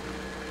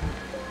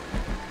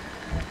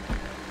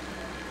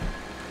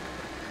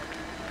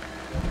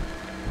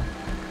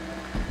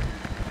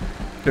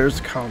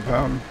 There's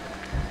compound.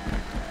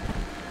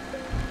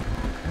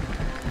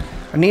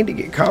 I need to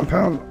get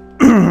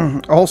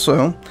compound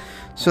also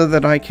so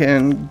that I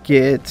can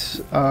get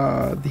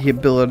the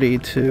ability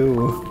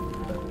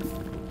to...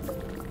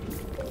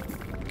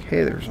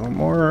 Okay, there's one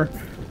more,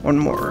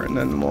 and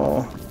then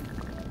we'll...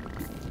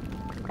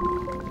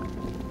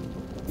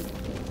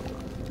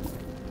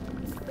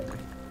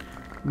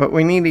 But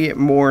we need to get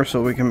more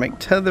so we can make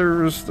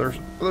tethers. There's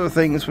other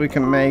things we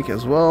can make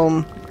as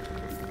well.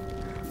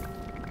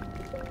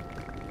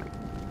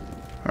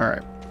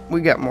 Alright,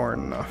 we got more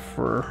than enough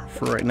for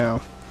right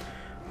now.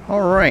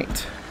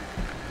 Alright.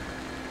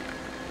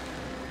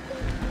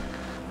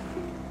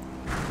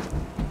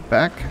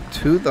 Back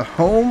to the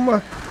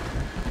home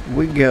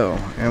we go.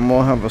 And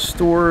we'll have a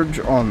storage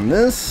on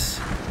this.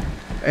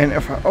 And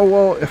if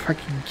I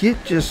could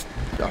get just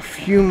a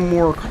few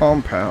more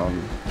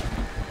compound,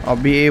 I'll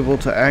be able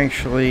to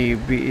actually I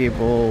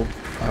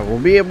will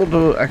be able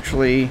to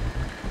actually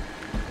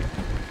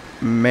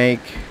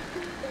make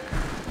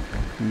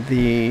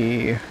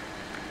the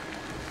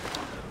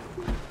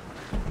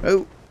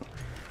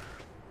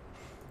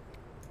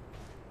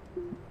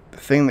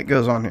thing that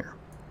goes on here.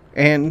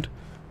 And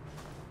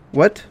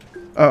what?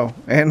 Oh,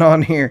 and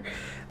on here.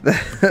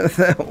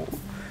 That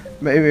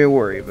made me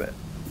worry, but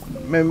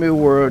made me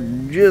worry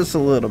just a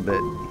little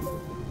bit.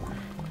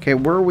 Okay,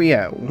 where are we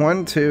at?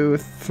 1, 2,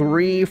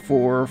 3,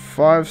 4,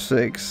 5,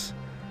 6.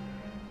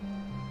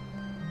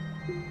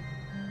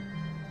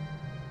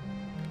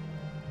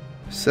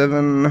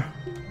 7.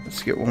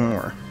 Let's get one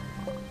more.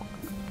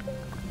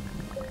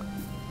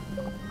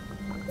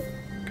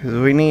 Because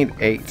we need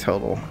 8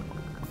 total.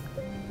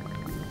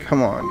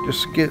 Come on,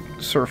 just get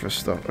surface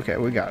stuff. Okay,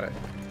 we got it.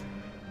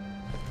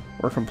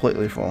 We're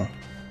completely full.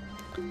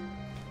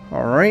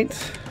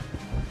 Alright.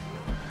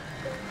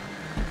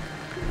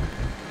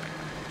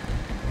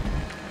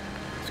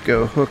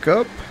 Go hook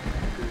up.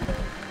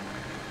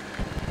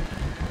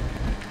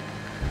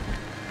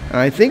 And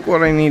I think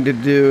what I need to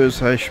do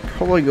is I should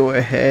probably go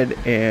ahead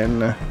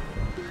and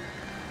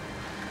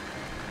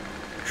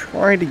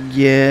try to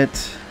get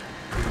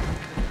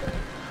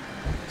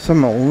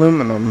some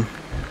aluminum.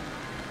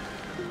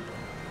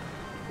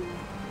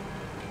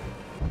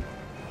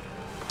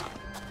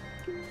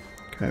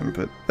 Okay, and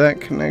put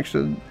that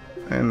connected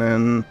and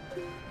then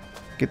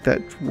get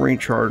that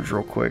recharged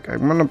real quick.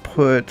 I'm gonna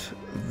put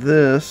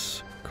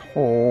this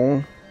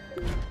coal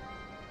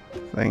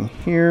thing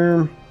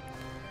here,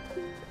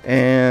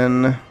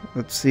 and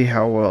let's see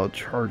how well it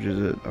charges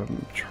it.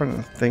 I'm trying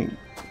to think.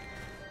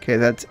 Okay,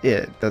 that's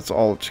it. That's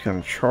all it's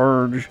gonna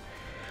charge.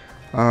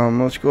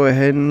 Let's go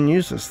ahead and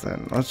use this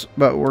then.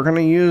 But we're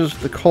gonna use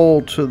the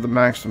coal to the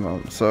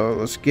maximum. So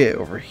let's get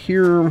over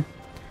here.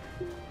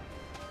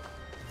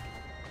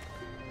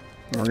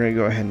 We're gonna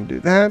go ahead and do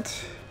that.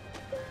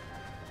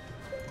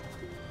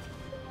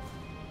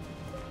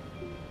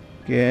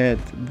 Get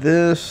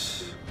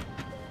this.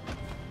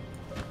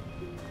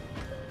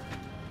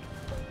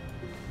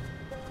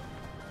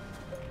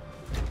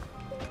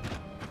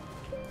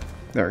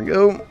 There we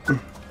go.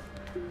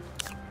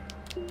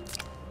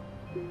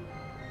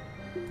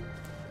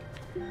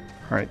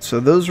 Alright, so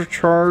those are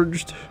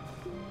charged.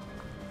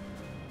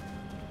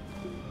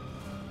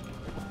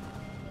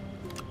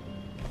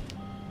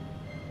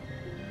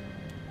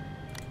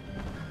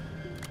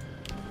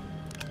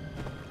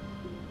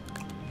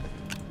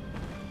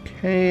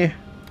 Okay.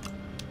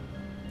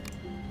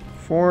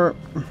 4.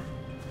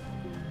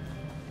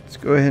 Let's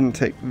go ahead and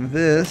take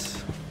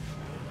this.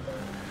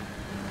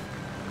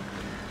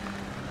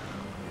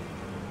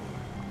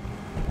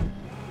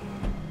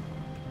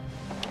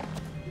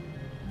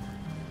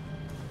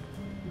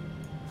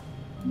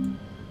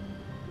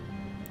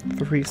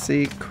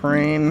 Three-seat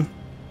crane.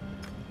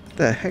 What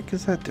the heck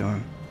is that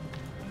doing?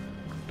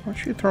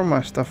 Don't you throw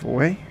my stuff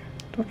away.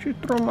 Don't you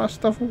throw my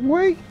stuff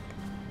away.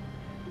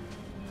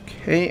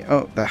 Okay.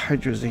 Oh, the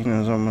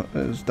hydrazine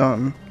is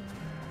done.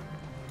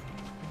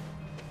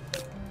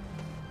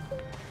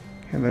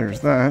 Okay, there's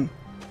that.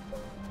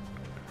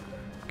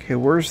 Okay,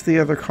 where's the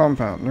other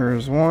compound?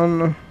 There's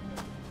one.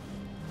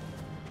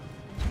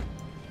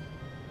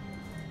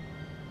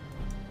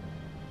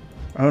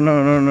 Oh,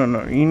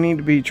 no. You need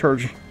to be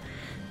charging.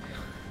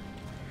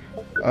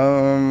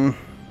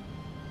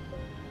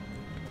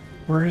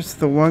 Where's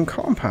the one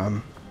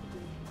compound?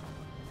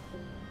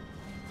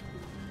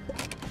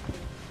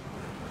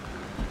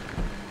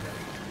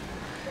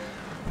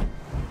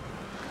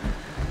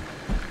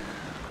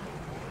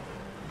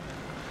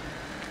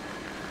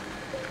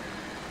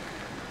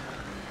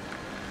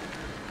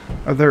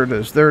 Oh, there it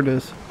is. There it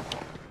is.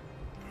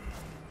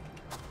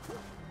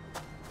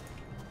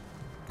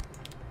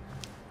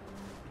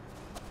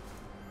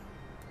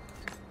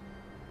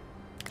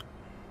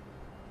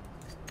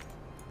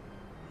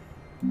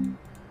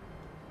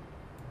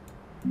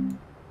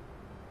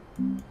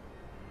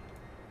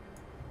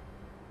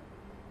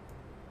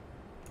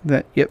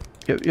 That, yep.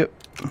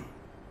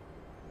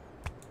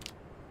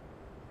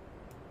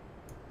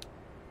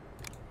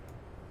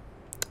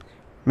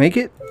 Make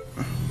it.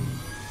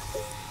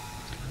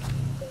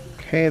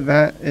 Okay,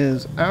 that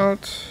is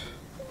out.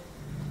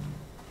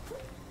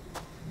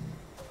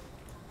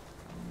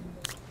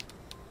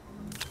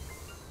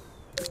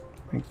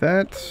 Like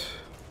that.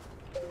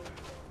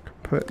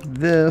 Put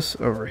this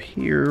over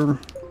here.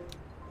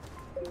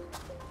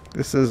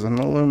 This is an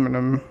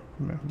aluminum,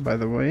 by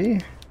the way.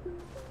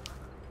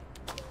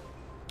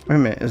 Wait a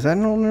minute, is that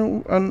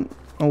an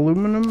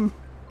aluminum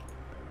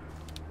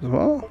as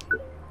well?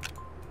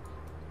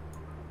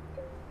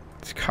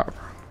 It's copper.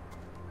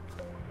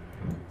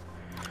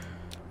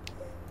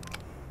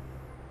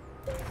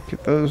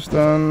 Get those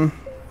done.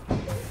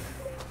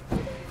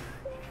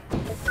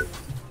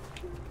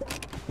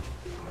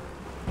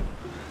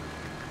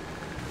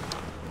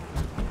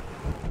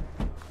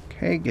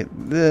 Okay, get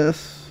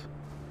this.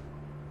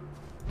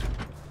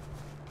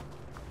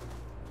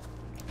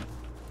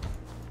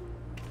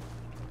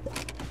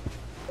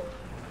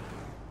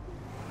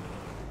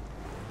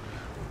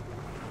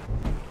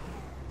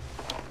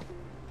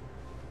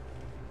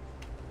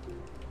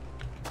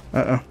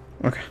 Uh-oh.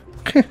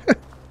 Okay.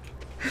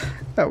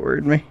 That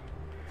worried me.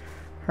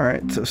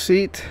 Alright, so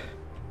seat.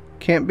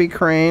 Can't be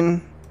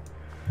crane.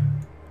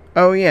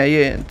 Oh,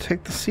 yeah.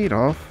 Take the seat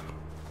off.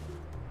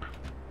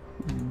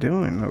 What are you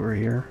doing over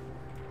here?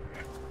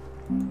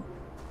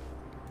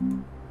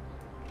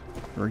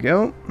 There we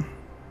go.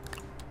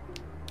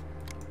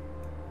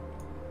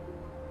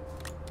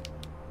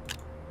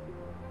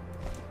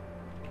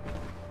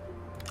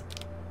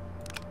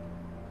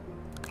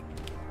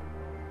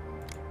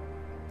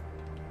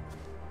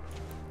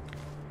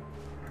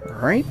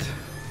 Alright,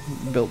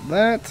 built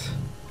that.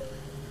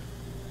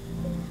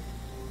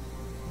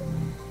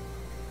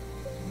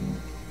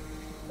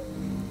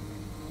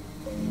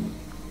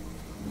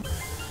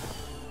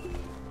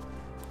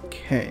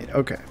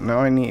 Okay, now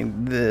I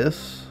need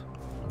this.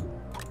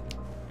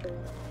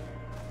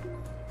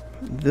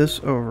 This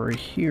over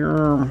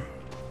here.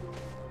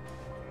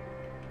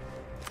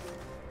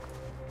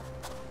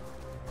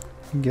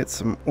 Get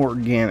some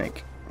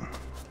organic.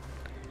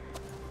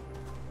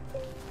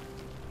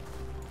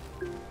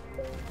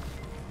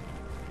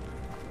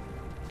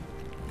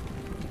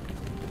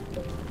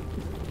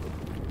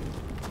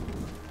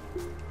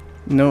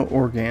 No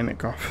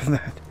organic off of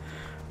that.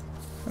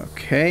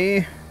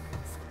 Okay.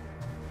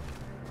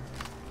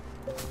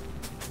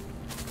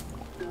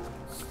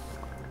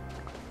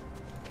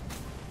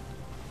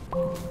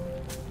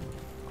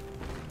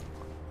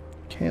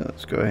 Okay,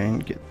 let's go ahead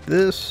and get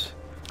this.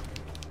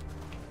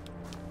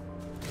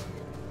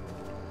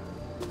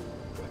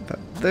 Put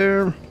that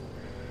there.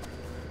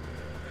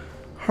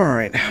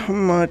 Alright, how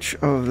much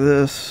of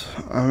this?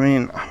 I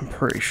mean, I'm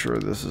pretty sure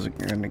this is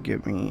going to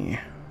give me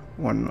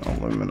one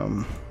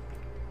aluminum.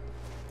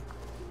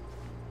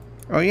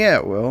 Oh yeah,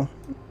 it will.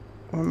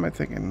 What am I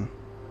thinking?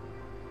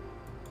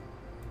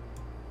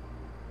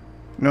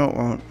 No, it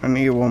won't. I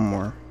need one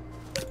more.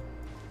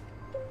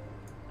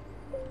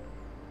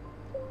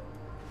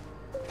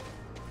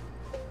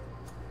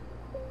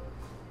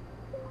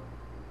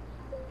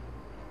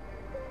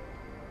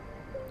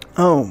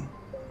 Oh.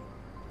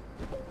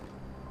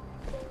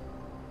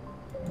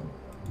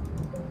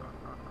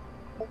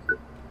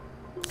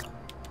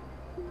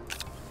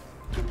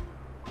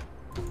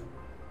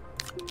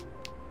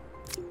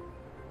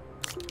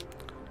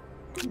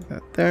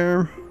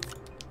 there.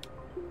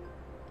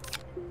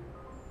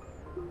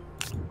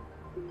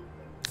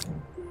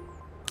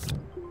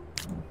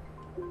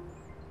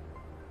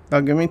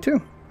 Oh, give me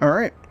 2.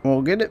 Alright,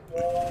 we'll get it.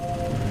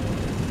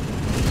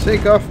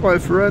 Take off, my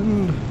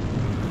friend.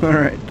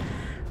 Alright.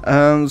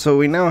 So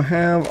we now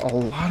have a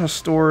lot of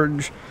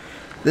storage.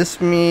 This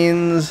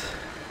means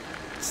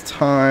it's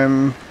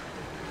time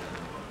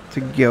to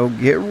go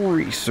get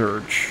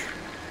research.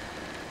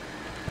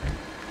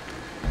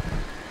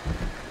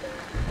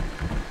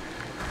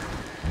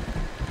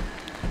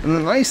 And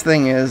the nice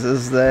thing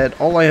is that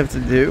all I have to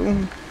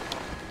do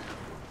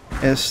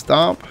is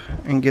stop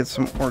and get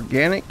some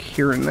organic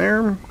here and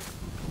there. I'm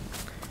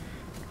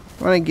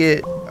gonna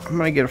get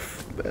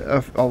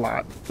a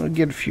lot. I'll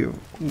get a few.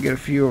 Get a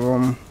few of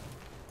them.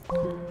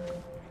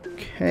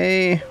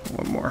 Okay,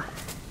 one more.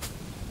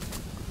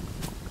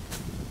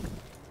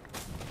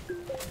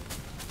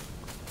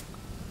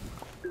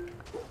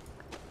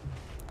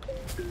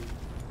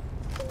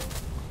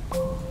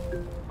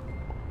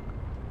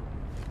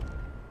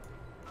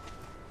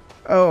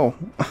 Oh,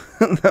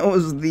 that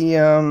was the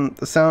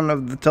sound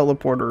of the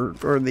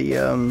teleporter, or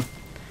the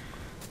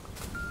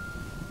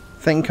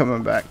thing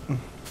coming back.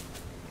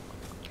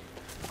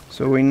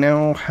 So we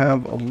now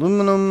have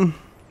aluminum.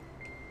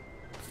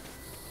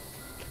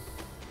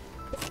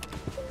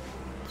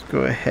 Let's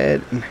go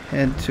ahead and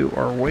head to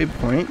our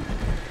waypoint.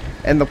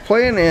 And the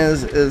plan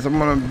is I'm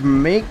gonna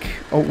make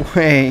a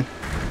way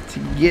to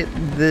get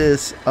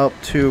this up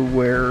to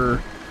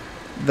where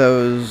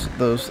those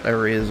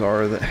areas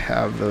are that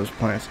have those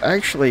plants.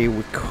 Actually,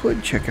 we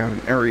could check out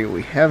an area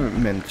we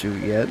haven't been to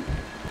yet.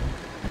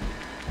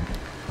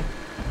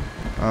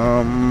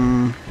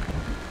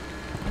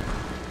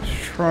 Let's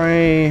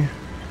try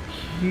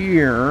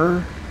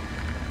here.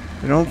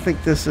 I don't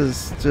think this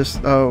is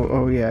just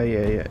oh yeah,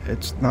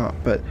 it's not,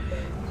 but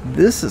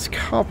this is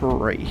copper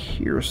right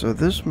here, so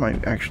this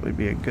might actually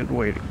be a good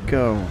way to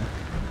go.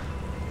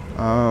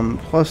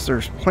 Plus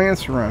there's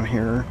plants around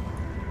here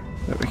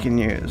that we can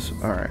use.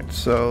 Alright,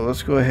 so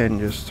let's go ahead and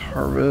just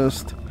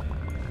harvest.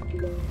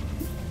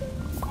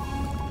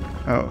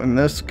 Oh, and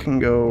this can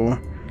go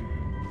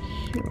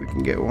here. We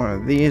can get one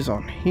of these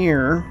on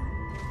here.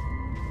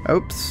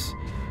 Oops,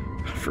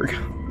 I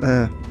forgot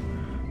the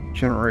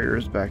generator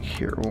is back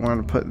here. We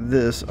want to put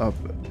this up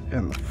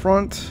in the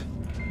front,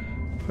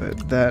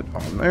 put that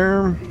on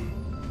there.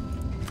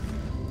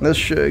 This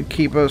should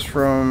keep us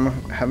from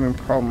having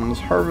problems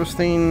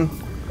harvesting.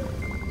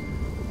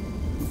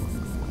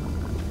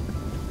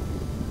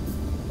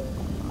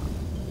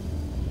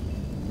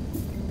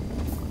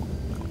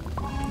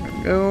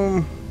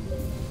 Go.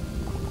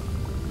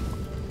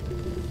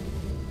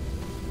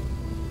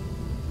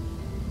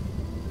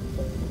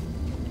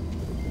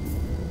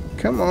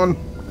 Come on.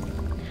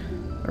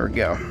 There we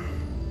go.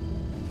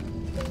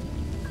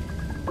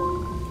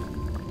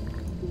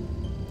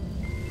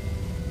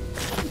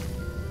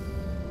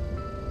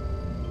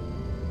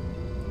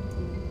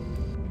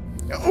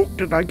 Oh,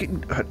 did I get...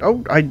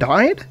 Oh, I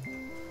died?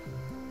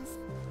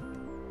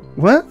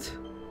 What?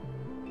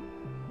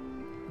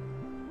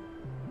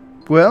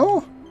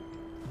 Well...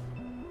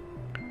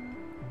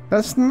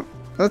 That's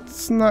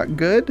not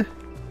good.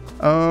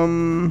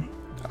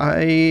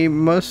 I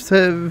must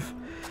have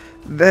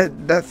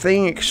that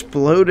thing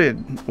exploded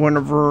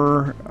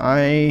whenever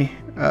I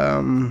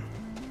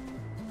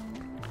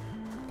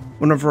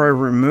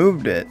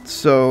removed it,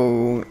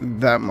 so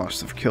that must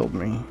have killed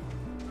me.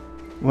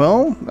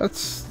 Well,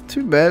 that's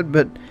too bad,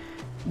 but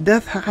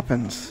death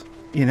happens,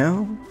 you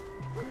know?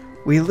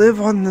 We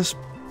live on this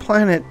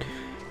planet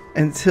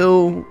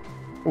until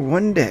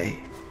one day,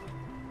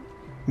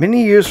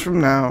 many years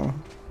from now,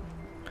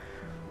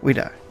 we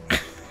die.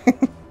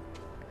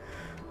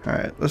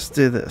 Alright, let's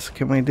do this.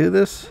 Can we do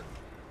this?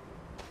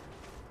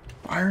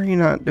 Why are you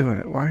not doing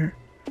it? Why are...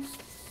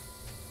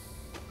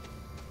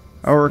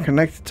 Oh, we're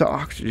connected to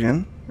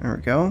oxygen. There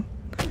we go.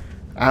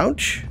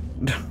 Ouch.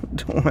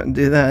 Don't want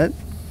to do that.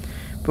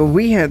 But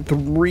we had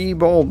 3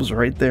 bulbs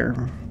right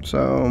there.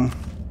 So...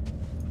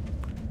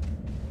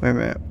 Wait a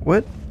minute.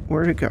 What?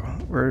 Where'd it go?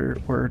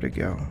 Where'd it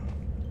go?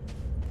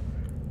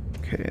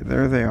 Okay,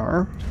 there they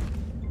are.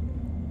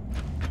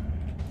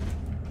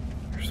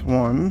 There's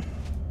 1.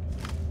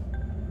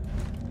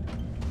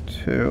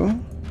 2.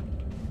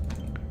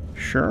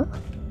 Sure.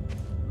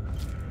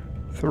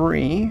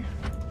 3.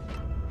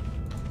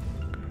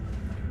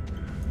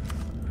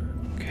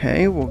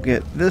 Okay, we'll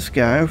get this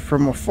guy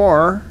from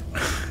afar.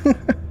 There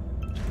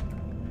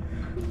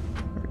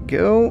we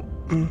go.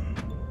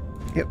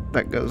 Yep,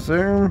 that goes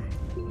there.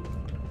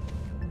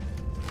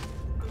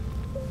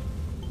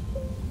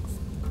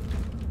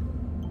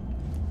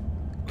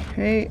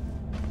 Okay.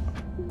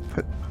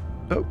 Put...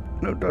 Oh,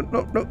 no.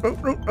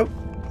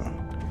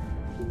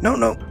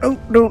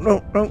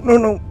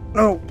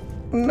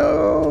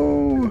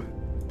 No.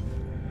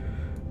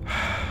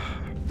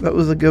 That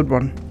was a good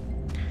one.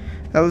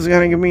 That was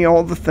gonna give me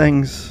all the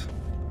things.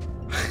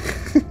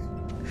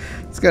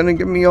 It's gonna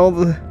give me all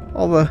the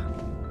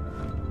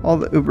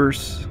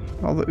Ubers,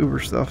 all the Uber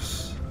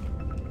stuffs.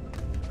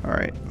 All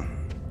right.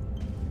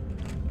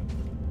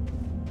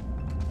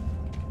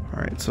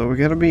 so we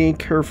gotta be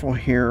careful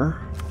here.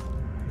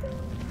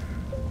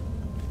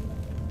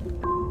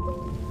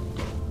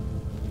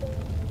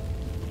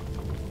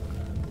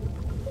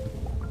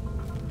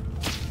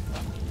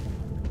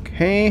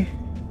 Okay.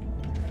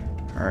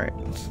 Alright,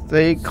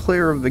 stay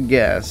clear of the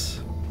gas.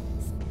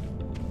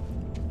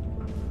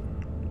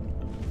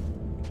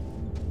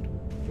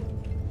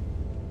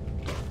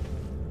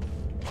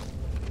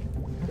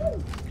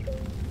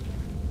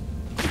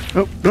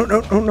 Oh, no,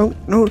 no, no, no,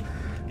 no,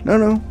 no,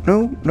 no,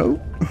 no, no,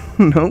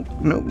 no,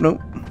 no, no,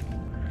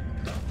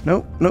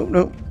 no, no,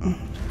 no.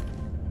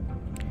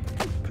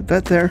 Put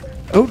that there.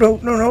 Oh, no,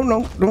 no,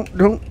 no, no,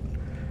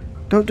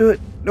 don't do it,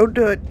 don't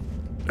do it,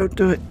 don't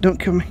do it, don't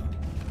kill me.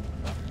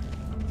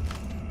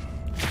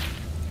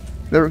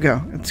 There we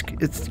go. It's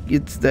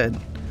dead.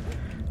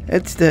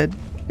 It's dead.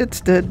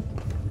 It's dead.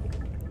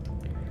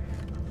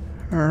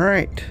 All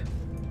right.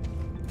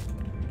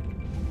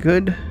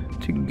 Good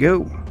to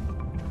go.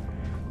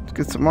 Let's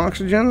get some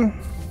oxygen.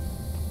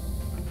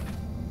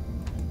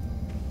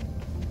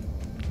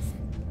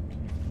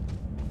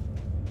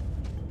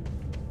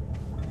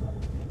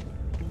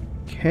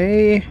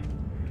 Okay.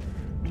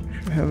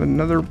 Should have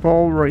another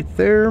ball right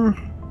there.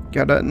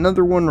 Got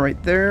another one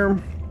right there.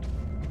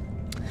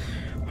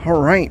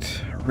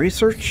 Alright,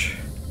 research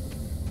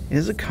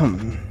is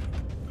a-coming.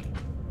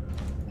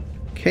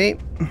 Okay.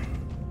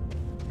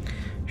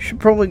 Should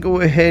probably go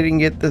ahead and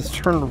get this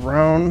turned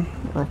around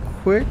real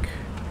quick.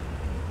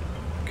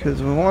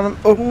 Because we want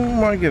to... Oh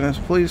my goodness,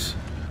 please.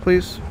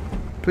 Please.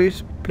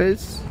 Please.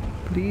 Please.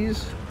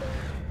 Please.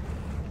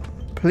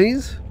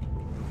 Please.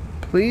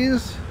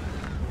 Please.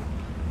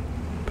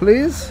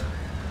 Please.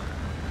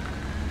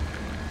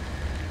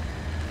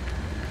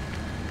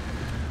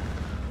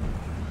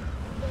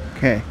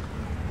 Okay,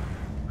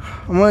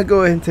 I'm gonna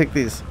go ahead and take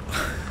these.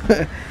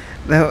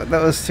 that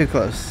was too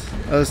close.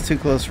 That was too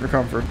close for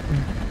comfort.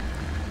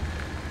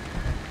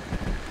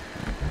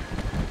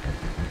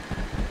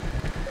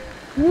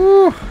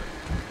 Woo!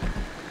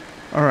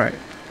 Alright.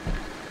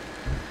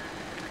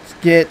 Let's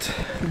get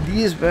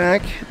these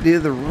back, do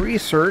the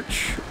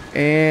research,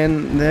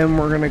 and then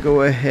we're gonna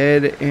go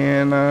ahead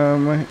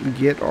and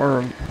get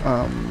our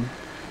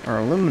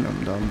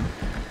aluminum done.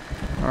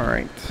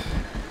 Alright.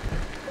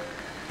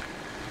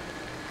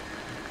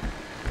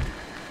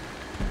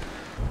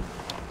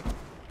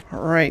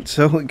 Alright,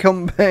 so we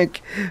come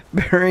back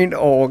bearing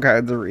all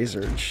kinds of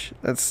research.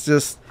 Let's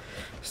just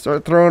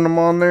start throwing them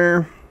on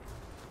there.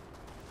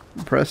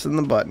 Pressing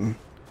the button.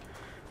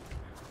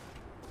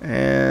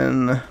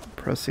 And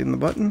pressing the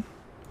button.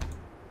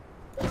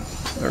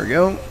 There we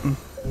go.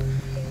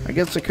 I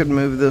guess I could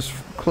move this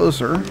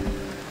closer.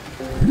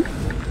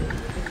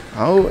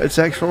 Oh, it's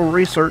actual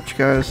research,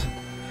 guys.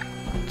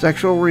 It's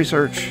actual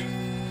research.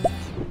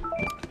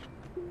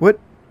 What?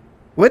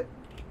 What?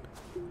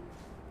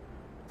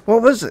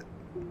 What was it?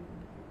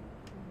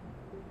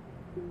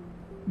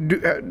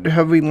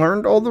 Have we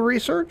learned all the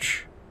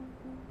research?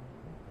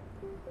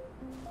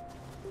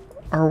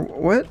 Or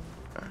what?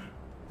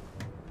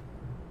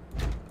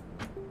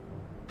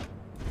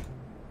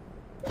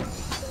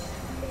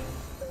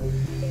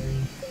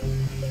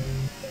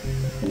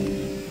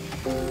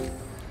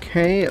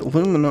 Okay,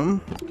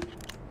 aluminum.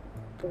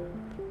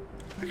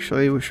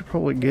 Actually, we should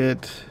probably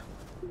get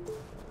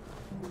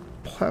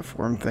a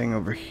platform thing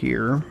over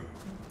here.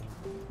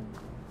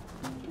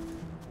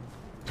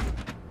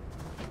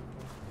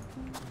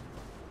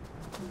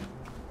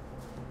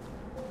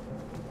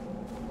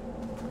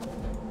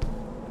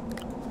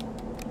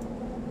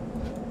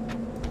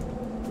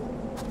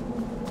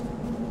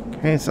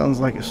 Okay, sounds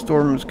like a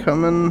storm is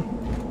coming.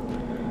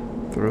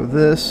 Throw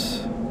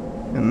this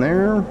in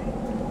there.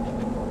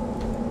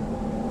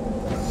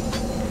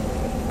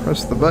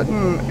 Press the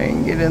button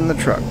and get in the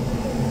truck.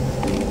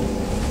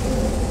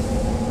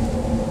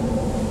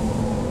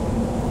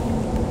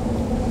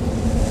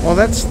 Well,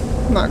 that's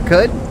not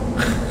good.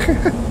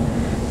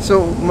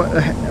 So,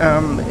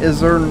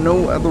 is there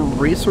no other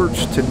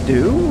research to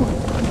do?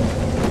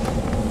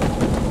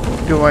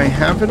 Do I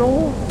have it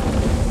all?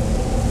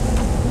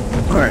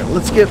 Alright,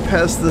 let's get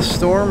past this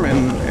storm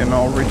and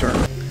I'll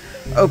return.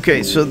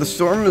 Okay, so the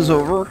storm is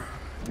over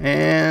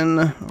and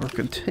we're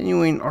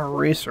continuing our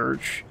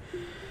research.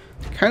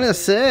 Kind of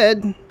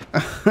sad,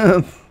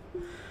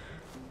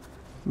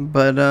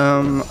 but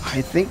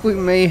I think we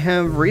may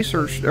have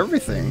researched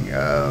everything.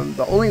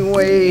 The only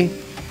way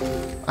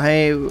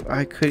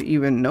I could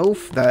even know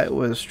if that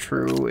was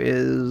true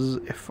is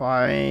if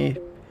I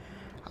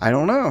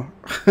don't know.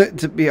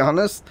 To be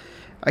honest,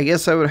 I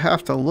guess I would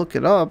have to look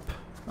it up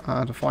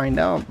to find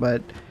out,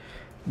 but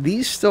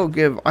these still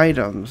give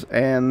items,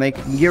 and they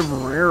can give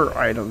rare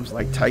items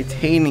like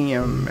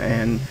titanium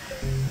and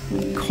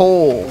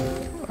coal.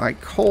 Like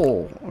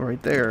coal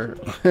right there.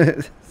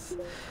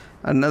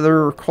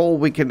 Another coal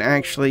we can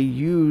actually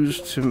use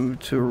to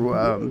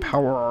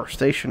power our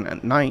station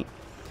at night.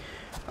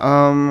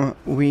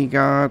 We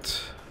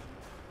got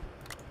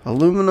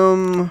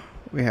aluminum,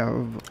 we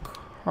have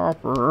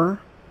copper,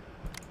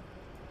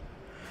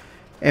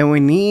 and we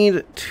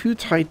need 2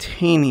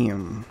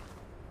 titanium.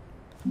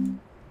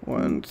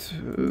 One,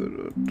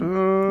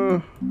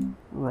 two,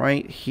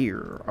 right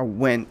here. A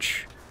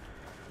winch.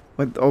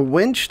 What a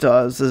winch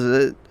does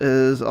is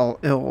it'll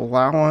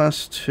allow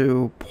us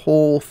to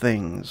pull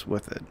things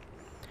with it.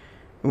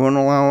 It won't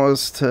allow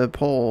us to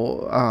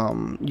pull.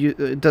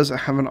 It doesn't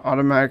have an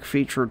automatic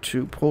feature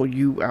to pull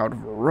you out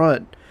of a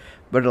rut,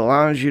 but it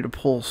allows you to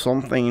pull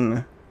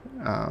something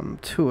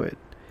to it,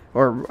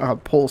 or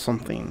pull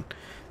something.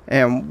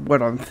 And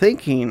what I'm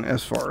thinking,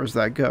 as far as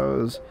that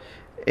goes,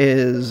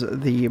 is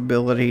the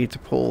ability to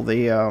pull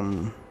the.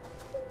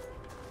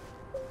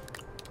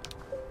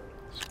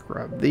 Let's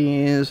grab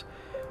these.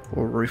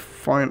 We'll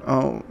refine.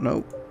 Oh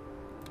nope,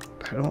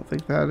 I don't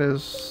think that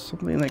is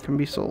something that can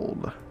be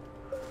sold.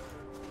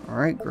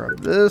 Alright, grab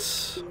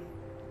this.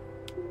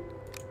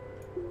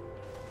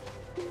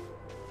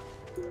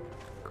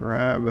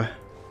 Grab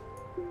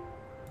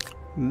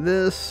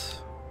this.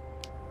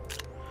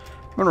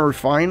 I'm going to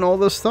refine all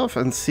this stuff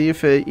and see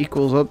if it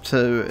equals up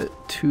to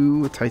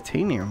 2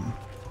 titanium.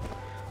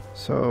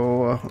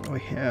 So we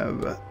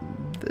have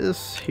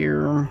this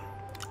here.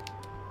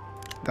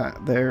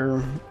 That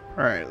there.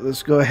 Alright,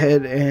 let's go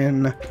ahead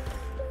and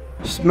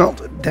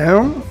smelt it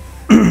down.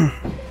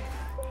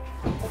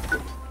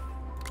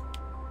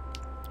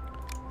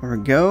 There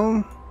we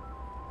go.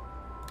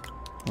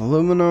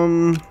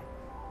 Aluminum.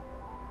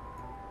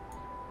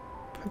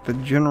 Put the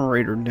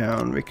generator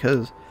down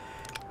because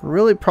I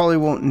really probably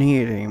won't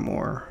need it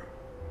anymore.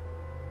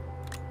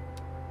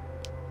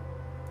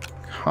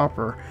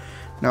 Copper.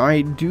 Now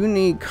I do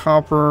need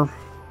copper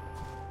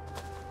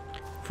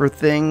for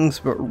things,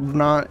 but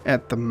not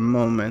at the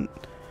moment.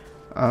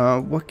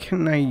 What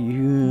can I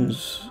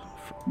use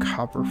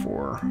copper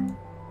for?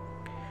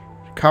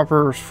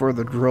 Copper is for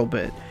the drill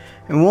bit.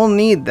 And we'll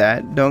need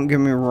that, don't get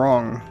me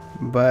wrong,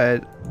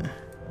 but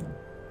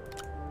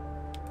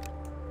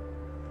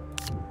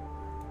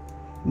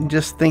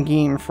just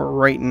thinking for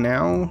right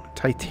now,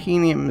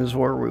 titanium is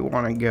where we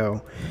want to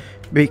go,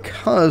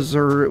 because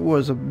there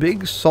was a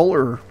big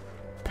solar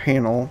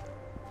panel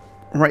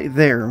right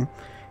there.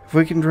 If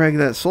we can drag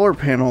that solar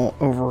panel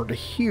over to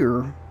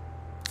here.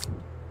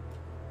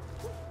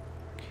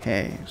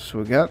 Okay, so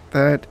we got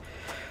that.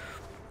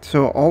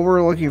 So all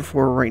we're looking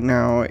for right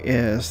now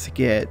is to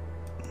get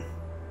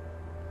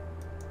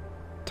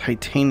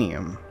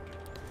titanium.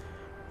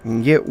 We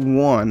can get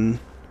one.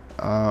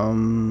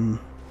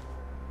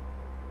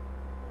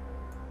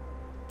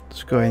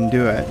 Let's go ahead and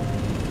do it.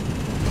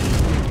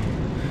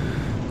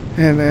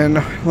 And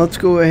then let's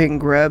go ahead and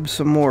grab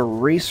some more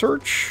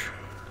research.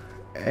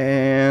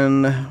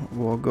 And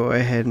we'll go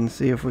ahead and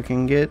see if we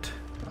can get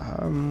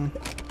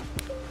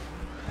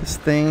this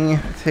thing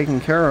taken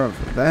care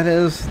of. That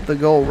is the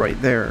goal right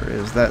there,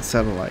 is that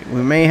satellite.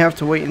 We may have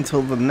to wait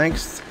until the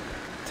next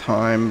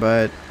time,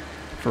 but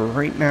for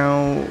right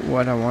now,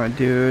 what I want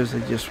to do is I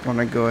just want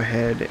to go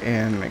ahead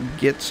and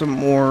get some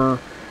more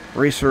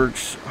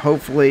research.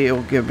 Hopefully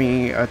it'll give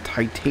me a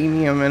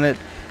titanium in it,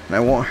 and I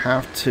won't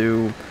have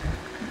to...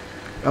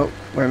 Oh,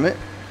 wait a minute,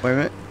 wait a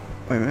minute,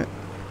 wait a minute.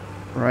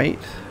 Right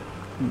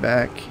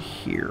back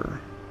here.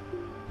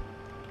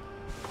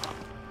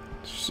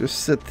 Let's just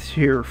sit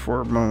here for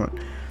a moment.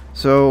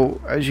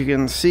 So, as you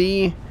can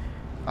see,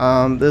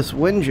 this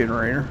wind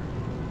generator...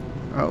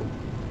 Oh.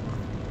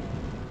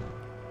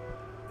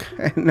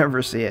 I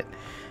never see it.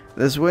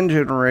 This wind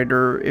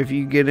generator, if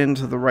you get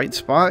into the right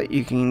spot,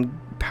 you can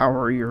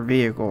power your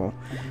vehicle.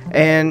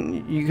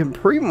 And you can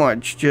pretty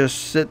much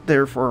just sit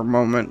there for a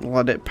moment,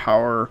 let it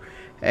power,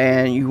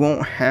 and you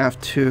won't have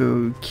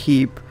to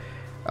keep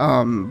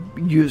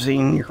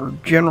using your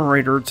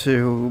generator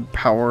to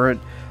power it.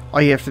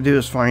 All you have to do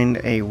is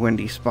find a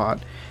windy spot,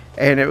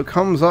 and it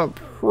comes up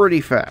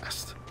pretty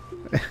fast.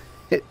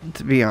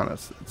 To be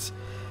honest, it's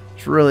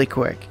really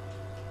quick.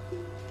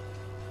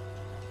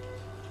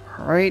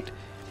 Alright,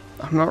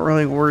 I'm not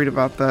really worried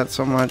about that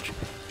so much.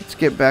 Let's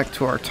get back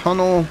to our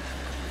tunnel.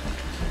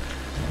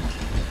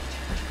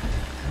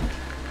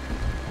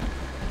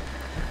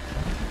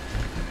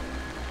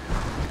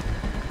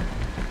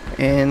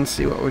 And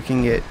see what we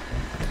can get.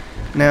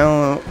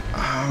 Now,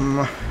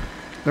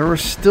 there were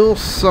still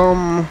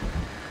some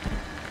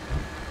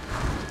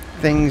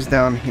things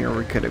down here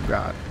we could have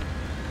got.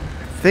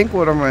 I think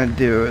what I'm going to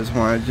do is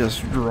want to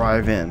just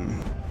drive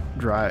in.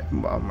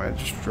 I'm going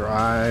to just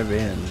drive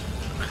in.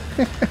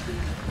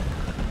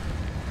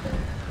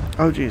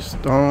 Oh jeez,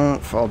 don't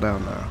fall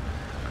down now.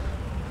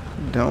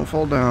 Don't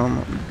fall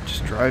down.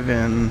 Just drive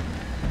in.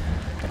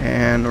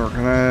 And we're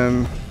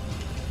gonna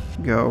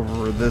go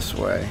over this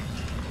way,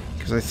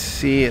 because I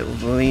see at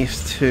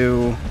least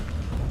 2.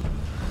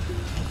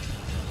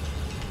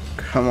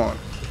 Come on.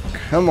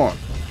 Come on.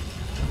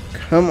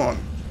 Come on.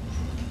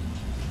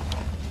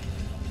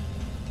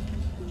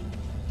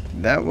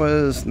 That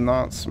was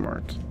not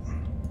smart.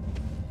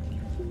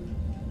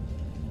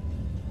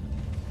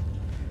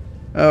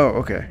 Oh,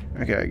 okay.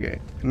 Okay.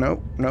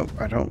 Nope,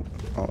 I don't.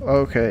 Oh,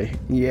 okay.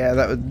 Yeah,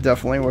 that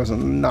definitely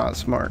wasn't not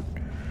smart.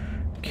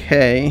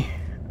 Okay.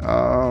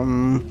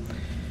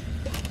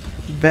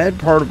 Bad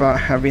part about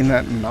having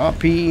that not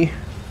be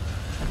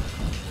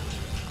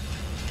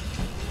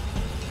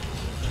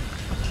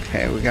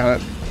Okay, we got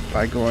it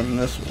by going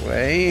this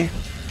way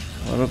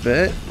a little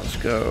bit. Let's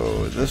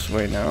go this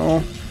way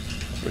now.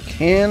 We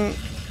can.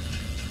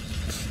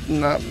 It's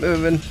not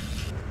moving.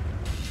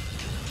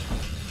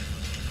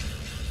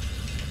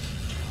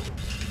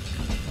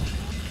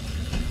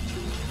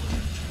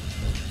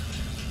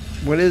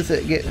 What is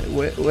it?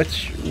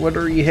 What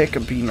are you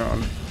hiccuping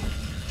on?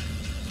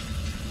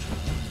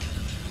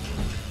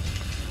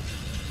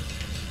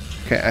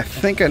 Okay, I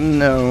think I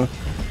know.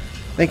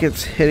 I think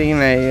it's hitting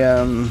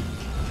a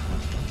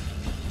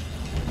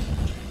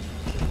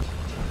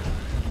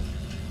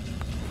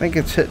I think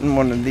it's hitting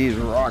one of these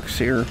rocks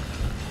here.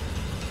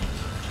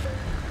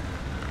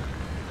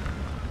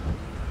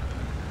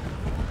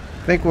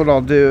 I think what I'll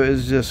do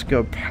is just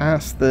go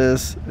past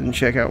this and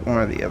check out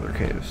one of the other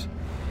caves.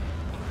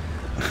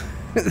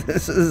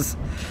 This is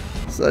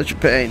such a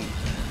pain.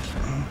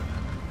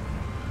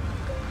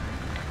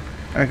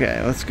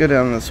 Okay, let's go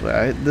down this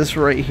way. This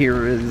right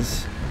here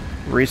is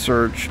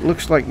research.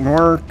 Looks like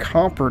more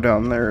copper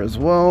down there as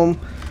well,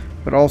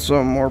 but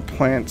also more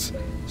plants.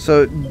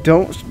 So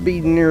don't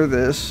be near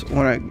this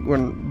when it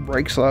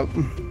breaks up,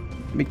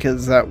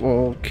 because that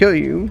will kill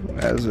you,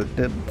 as it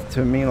did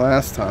to me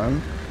last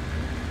time.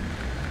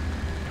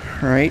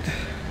 Alright,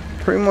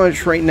 pretty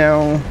much right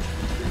now,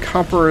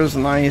 copper is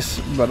nice,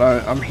 but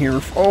I'm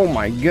here. Oh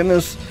my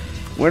goodness,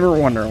 Winter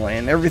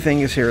Wonderland.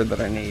 Everything is here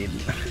that I need.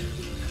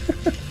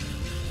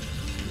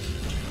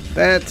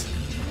 There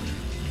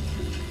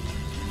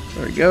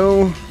we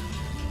go.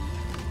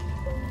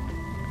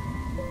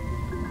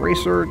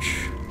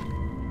 Research.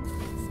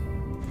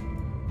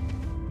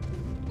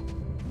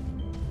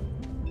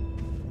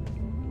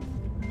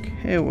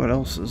 Okay, what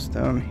else is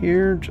down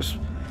here? Just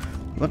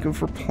looking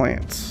for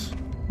plants.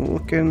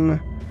 Looking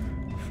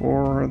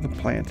for the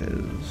plant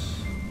is.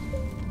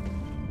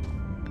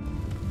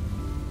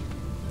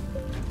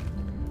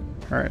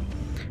 Alright.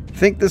 I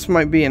think this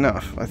might be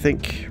enough. I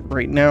think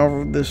right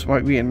now this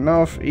might be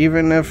enough,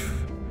 even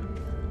if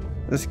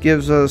this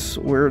gives us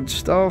weird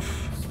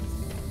stuff.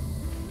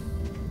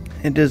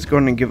 It is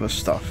going to give us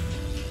stuff.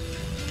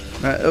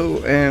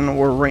 Oh, and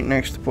we're right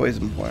next to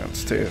poison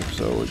plants too,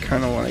 so we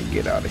kind of want to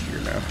get out of here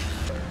now.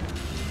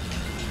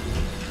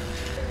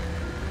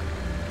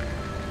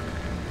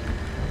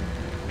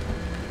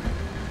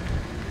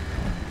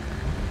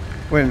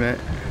 Wait a minute.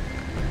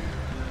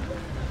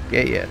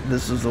 Yeah,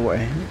 this is the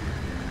way.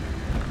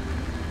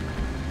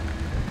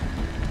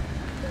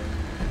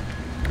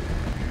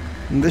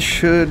 And this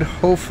should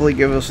hopefully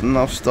give us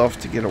enough stuff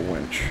to get a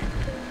winch.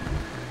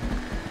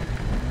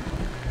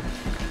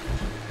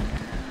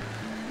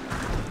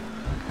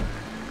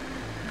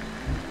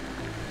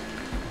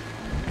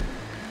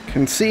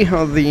 Can see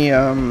how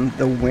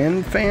the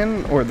wind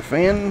fan, or the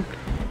fan,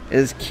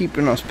 is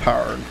keeping us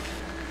powered.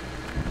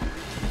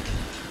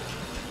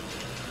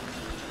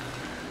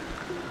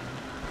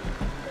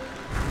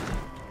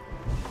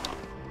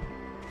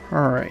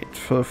 Alright,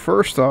 so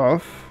first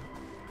off,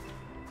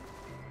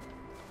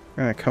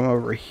 I'm gonna come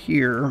over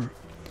here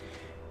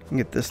and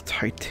get this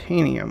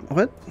titanium.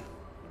 What?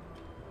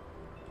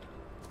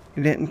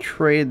 You didn't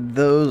trade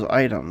those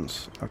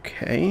items.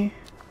 Okay.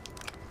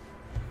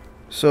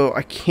 So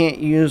I can't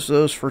use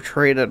those for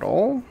trade at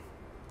all?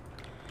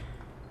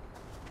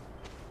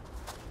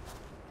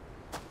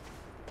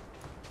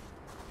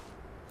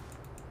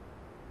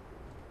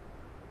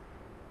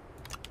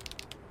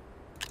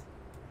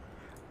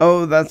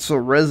 Oh, that's a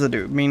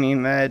residue,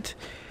 meaning that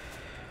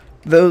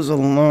those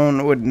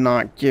alone would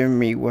not give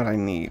me what I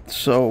need.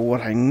 So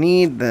what I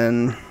need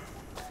then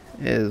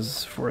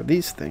is for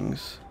these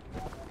things.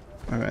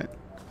 Wait a minute.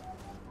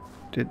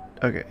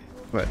 Okay,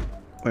 what?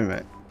 Wait a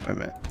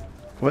minute.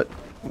 What?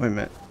 Wait a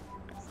minute.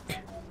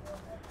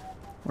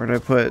 Where'd I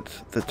put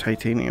the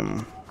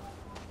titanium?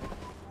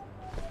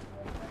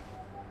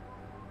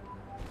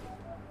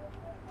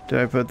 Did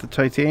I put the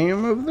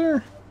titanium over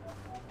there?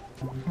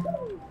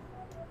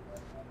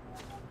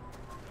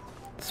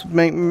 This would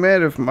make me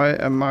mad if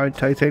my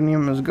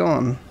titanium is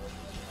gone.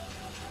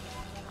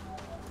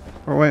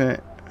 Or wait a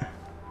minute.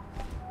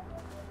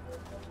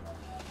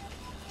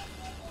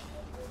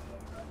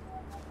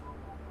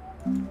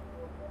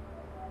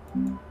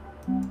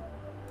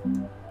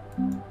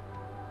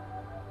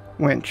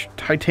 Winch,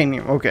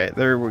 titanium. Okay,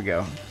 there we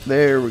go.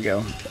 There we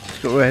go. Let's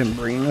go ahead and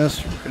bring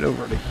this right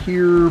over to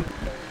here.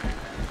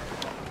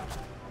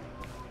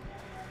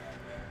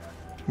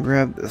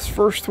 Grab this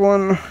first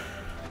one.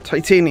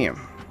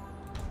 Titanium.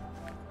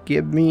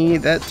 Give me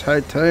that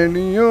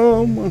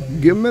titanium.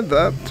 Give me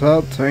that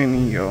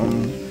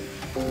titanium.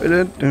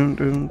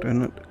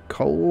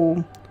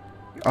 Coal.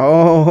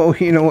 Oh,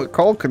 you know what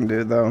coal can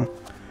do, though?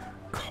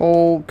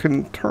 Coal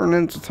can turn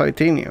into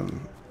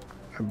titanium,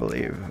 I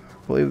believe. I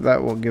believe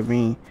that will give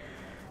me...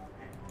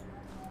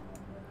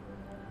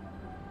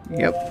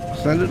 Yep,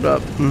 send it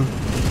up.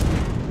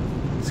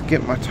 Let's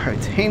get my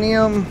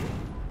titanium.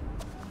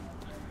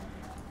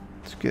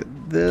 Let's get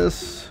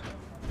this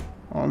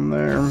on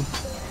there.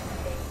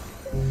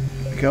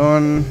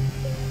 Going.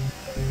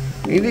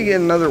 Need to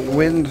get another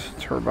wind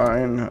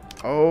turbine.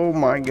 Oh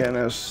my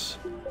goodness.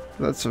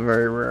 That's a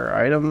very rare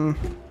item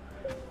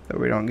that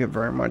we don't get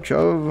very much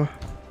of.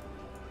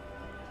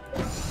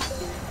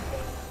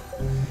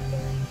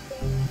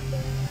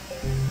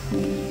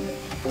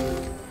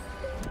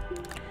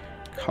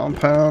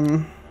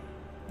 Compound.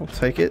 We'll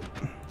take it.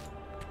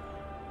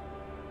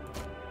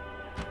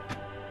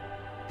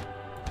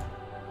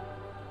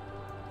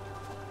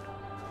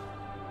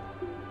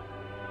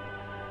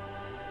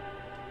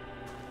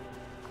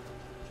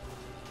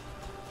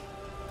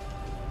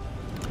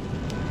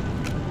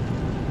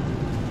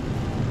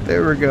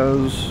 There it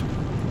goes.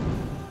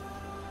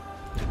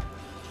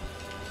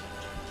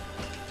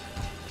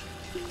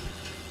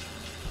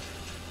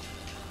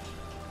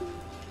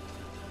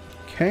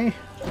 Okay.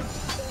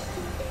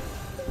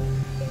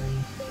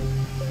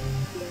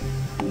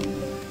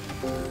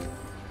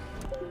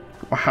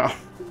 Wow.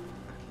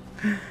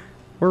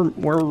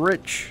 We're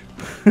rich.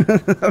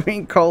 I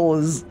mean,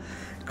 coal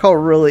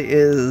really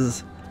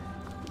is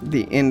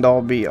the end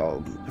all be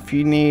all. If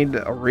you need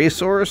a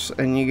resource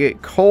and you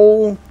get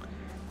coal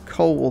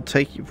will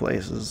take you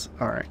places.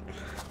 Alright.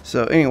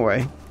 So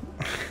anyway,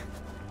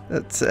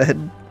 that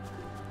said,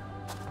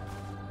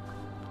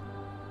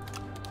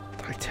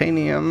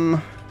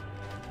 titanium.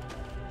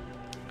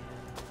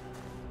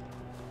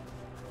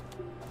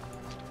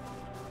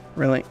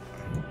 Really?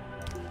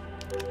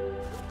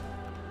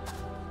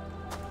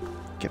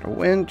 Get a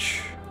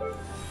winch.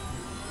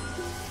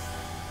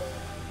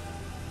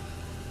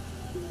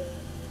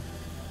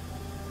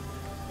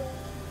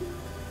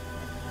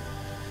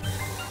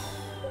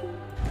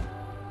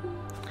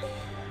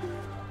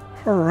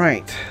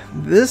 Alright,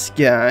 this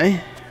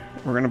guy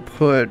we're gonna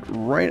put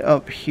right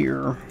up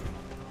here,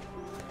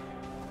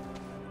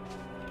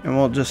 and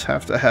we'll just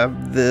have to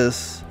have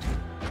this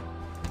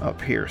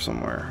up here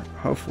somewhere.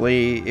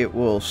 Hopefully it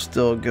will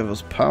still give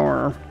us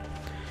power.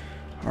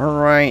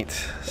 Alright,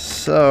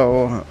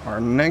 so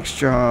our next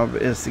job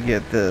is to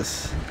get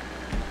this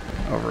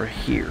over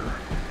here.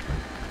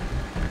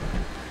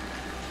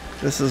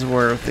 This is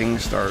where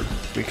things start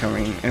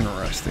becoming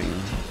interesting.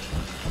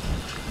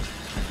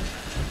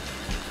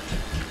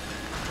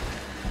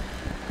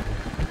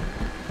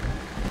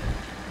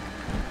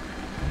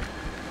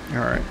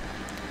 Alright,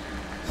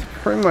 so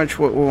pretty much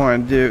what we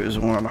want to do is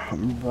we want to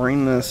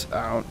bring this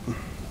out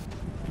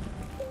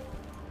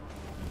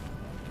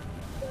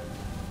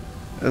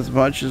as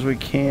much as we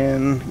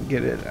can,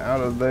 get it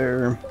out of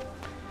there.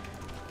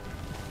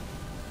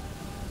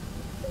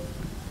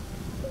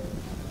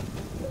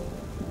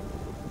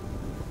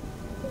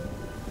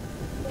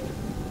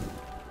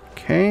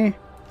 Okay.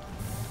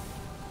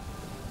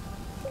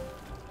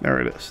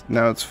 There it is.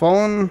 Now it's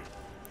fallen.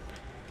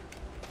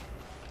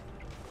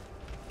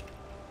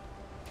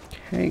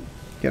 Okay,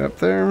 get up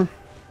there.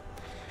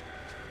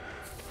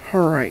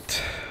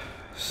 Alright.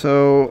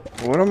 So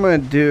what I'm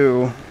going to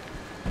do,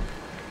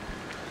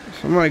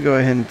 so I'm going to go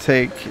ahead and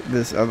take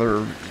this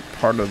other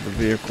part of the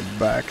vehicle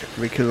back,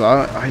 because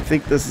I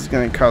think this is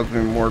going to cause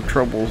me more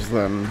troubles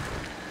than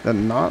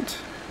not.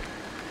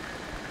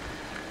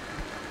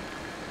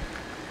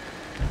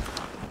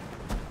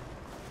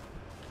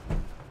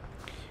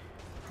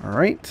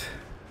 Alright.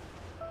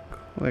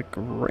 Click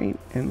right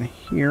in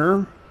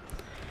here.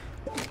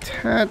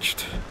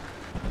 Attached.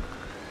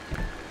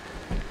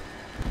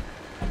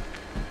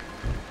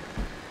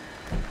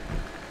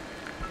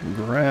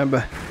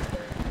 Grab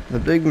the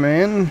big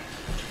man.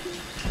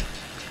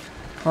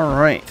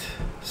 Alright,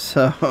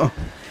 so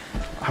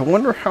I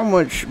wonder how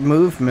much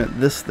movement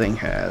this thing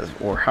has,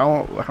 or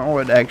how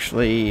it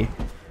actually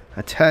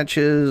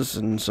attaches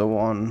and so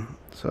on.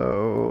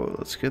 So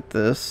let's get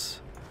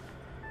this.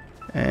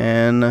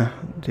 And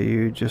do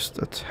you just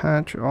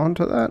attach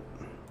onto that?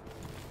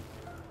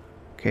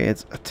 Okay,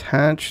 it's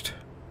attached.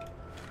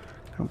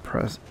 I'll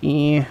press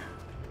E.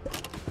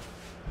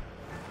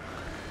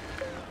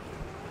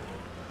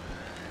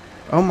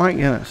 Oh my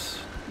goodness.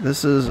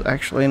 This is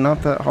actually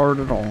not that hard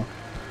at all.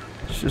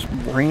 Let's just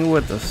bring it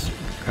with us.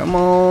 Come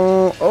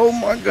on. Oh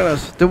my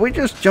goodness. Did we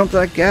just jump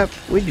that gap?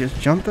 We just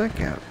jumped that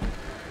gap.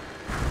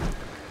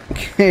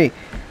 Okay.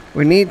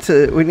 We need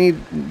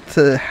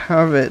to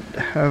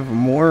have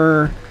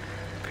more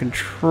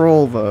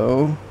control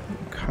though.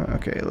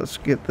 Okay, let's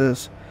get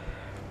this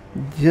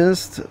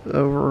just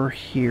over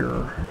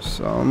here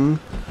some.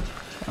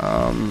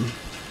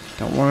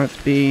 Don't want it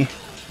to be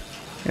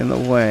in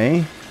the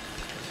way.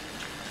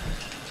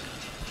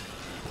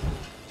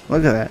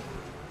 Look at that.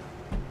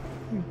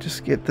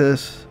 Just get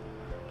this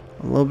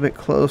a little bit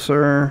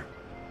closer.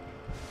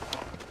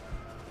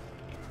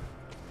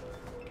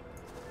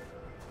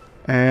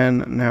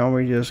 And now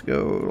we just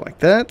go like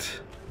that.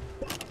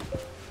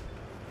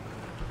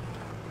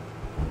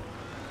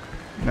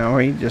 Now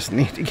we just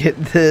need to get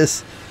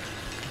this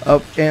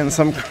up in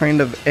some kind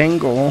of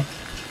angle.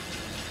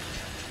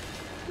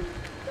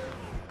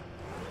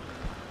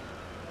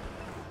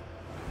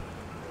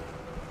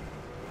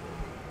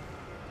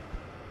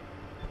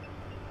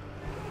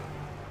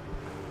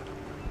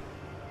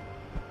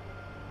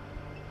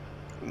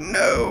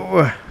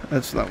 No,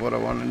 that's not what I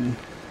wanted.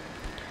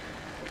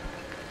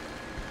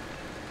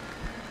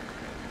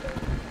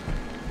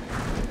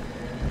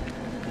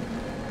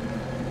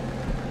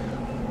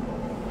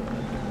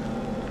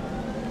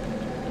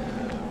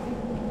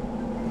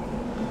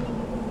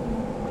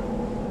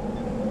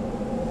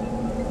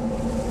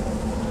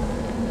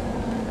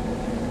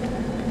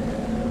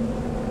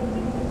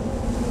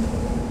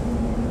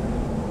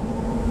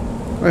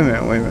 Wait a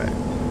minute, wait a minute.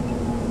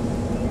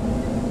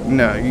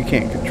 No, you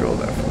can't control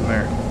that from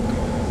there.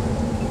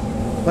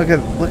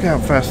 Look how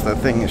fast that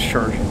thing is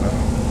charging though.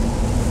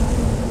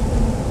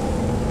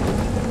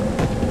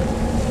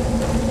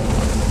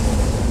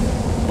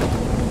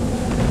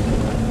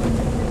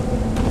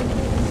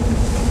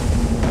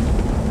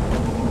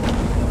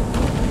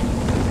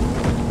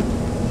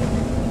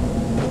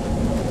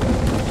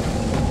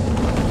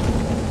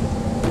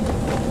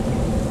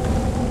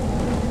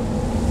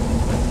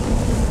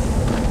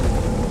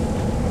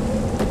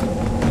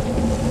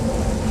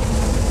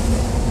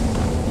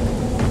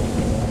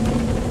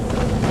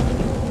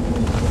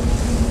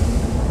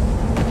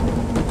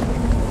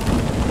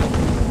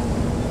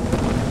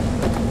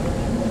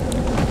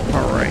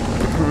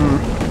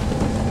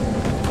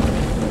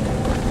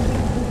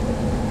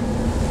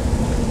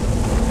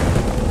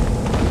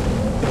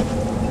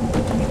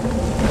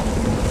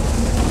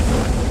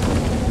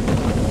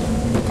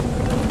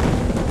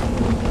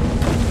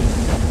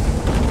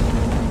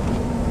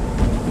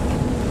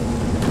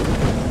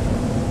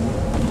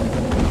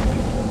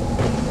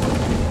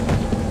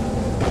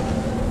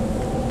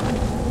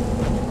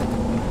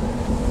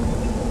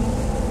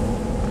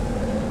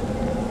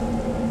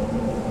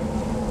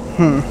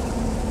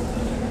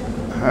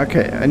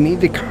 Okay, I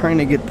need to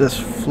kind of get this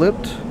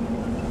flipped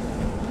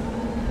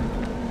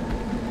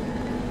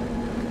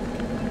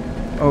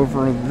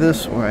over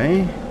this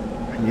way,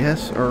 I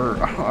guess,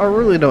 or I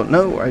really don't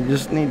know. I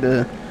just need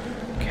to.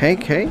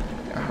 Okay,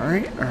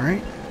 alright,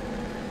 alright.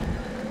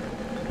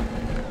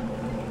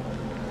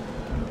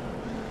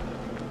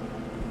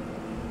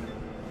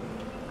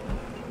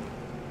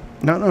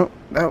 No,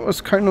 that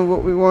was kind of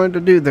what we wanted to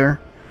do there.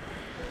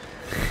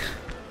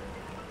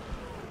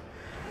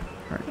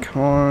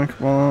 Alright,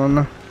 come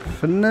on.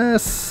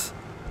 Finesse.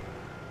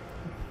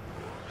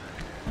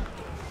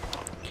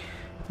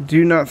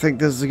 Do not think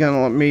this is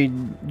gonna let me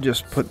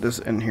just put this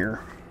in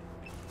here.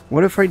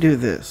 What if I do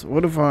this?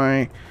 What if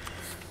I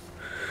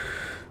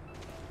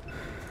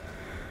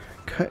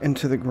cut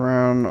into the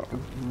ground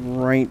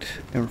right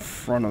in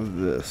front of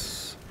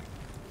this?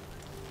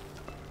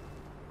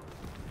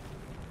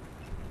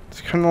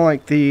 It's kind of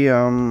like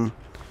the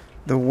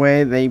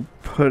way they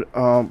put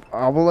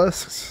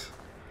obelisks.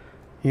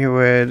 You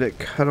would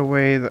cut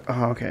away the...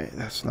 Oh, okay,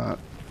 that's not...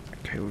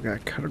 Okay, we gotta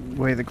cut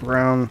away the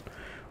ground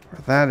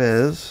where that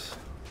is.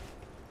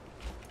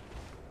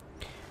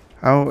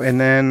 Oh, and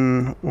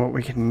then what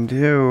we can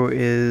do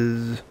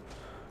is...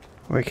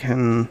 we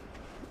can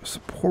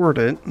support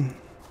it.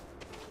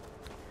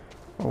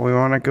 But we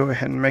want to go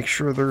ahead and make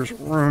sure there's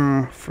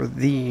room for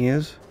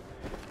these.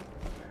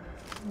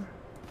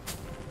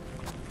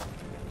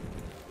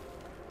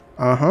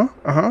 Uh-huh.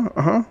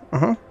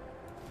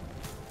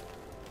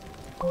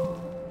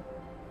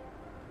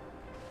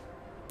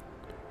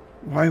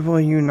 Why will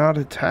you not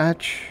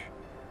attach?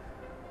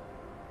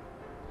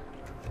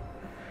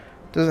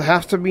 Does it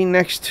have to be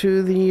next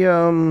to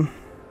the,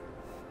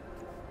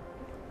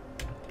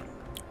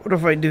 What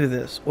if I do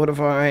this? What if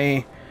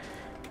I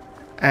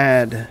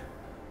add...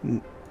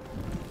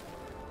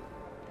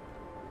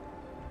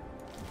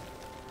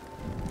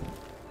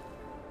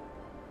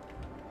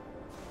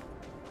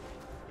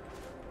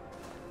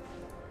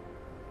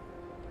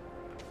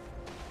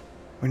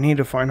 We need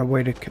to find a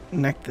way to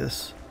connect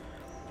this.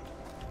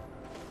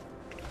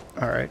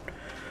 Alright.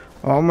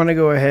 Well, I'm going to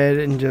go ahead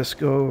and just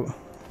go...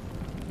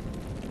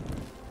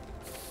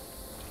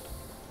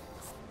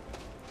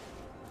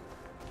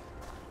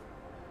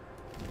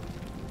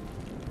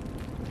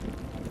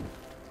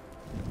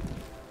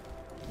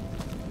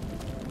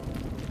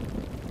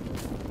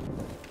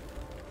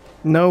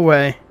 No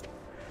way.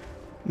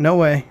 No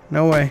way.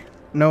 No way.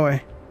 No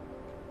way.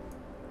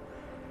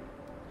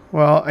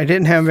 Well, I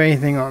didn't have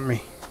anything on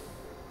me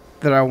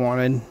that I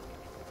wanted.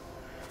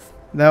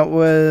 That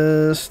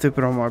was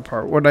stupid on my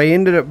part. What I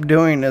ended up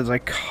doing is I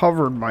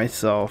covered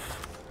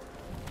myself.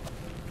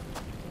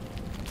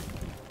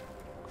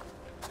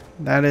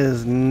 That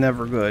is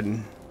never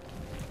good.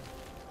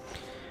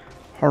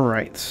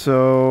 Alright,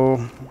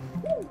 so...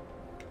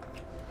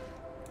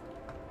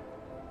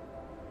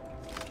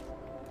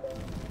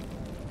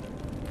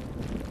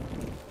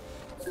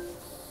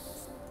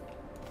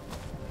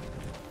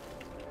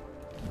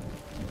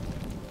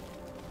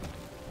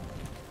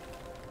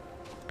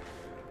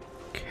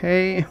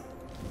 Okay.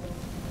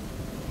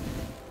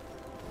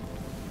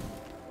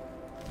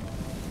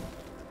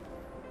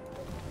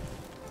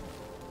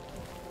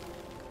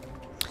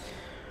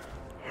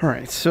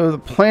 Alright, so the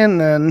plan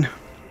then,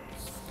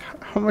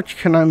 how much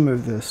can I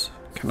move this?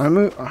 Can I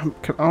move,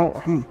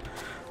 I'm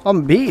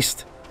a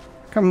beast.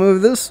 Can I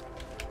move this?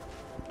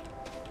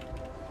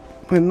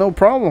 With no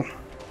problem.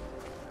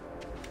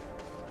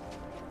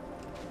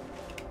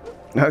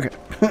 Okay,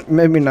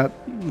 maybe not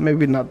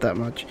that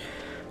much.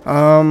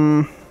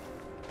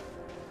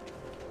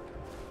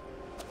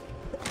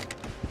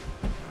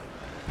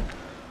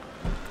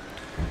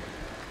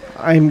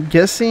 I'm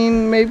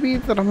guessing maybe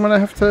that I'm gonna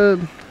have to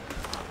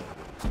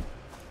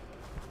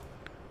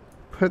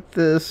put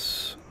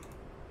this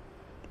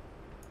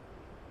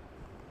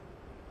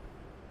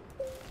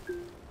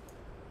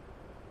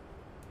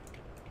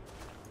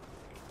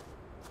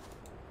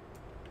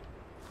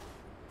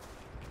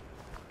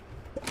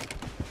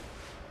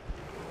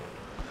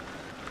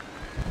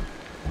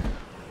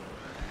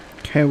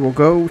Okay, we'll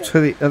go to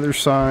the other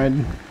side.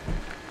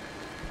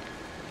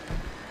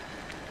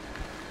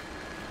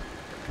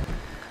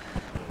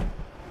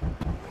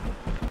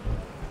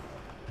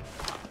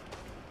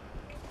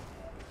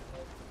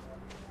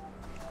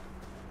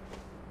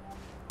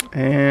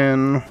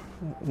 And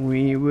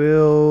we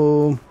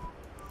will...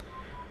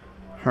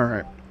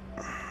 Alright.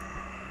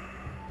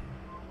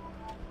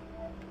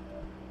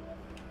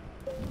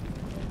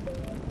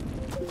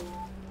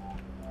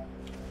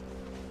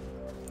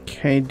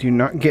 Okay, do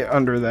not get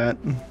under that.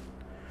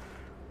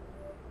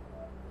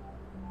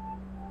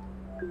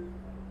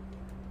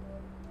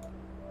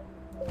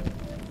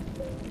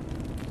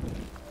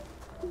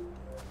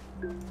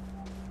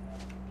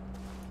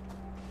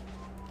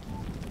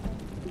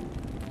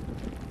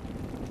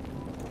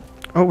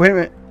 Oh, wait a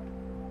minute.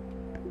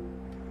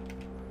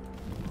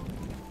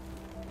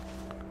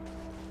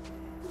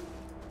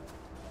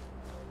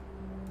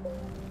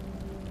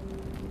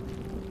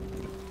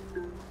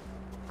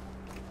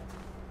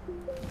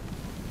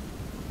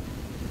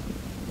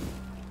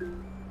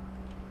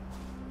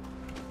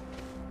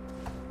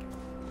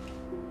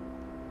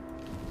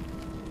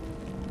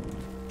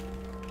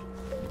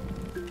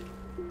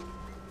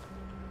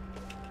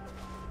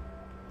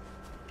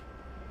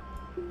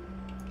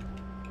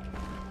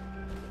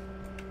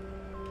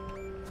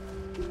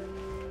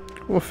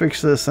 We'll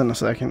fix this in a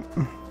second.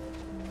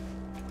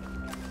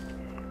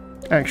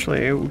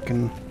 Actually, we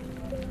can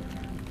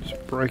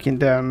just break it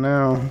down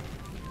now.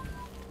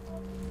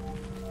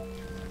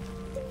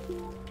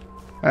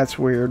 That's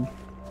weird.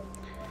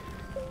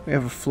 We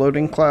have a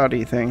floating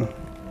cloudy thing.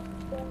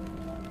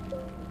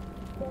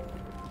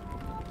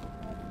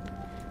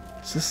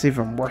 Is this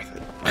even worth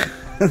it?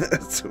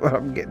 That's what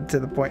I'm getting to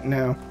the point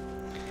now.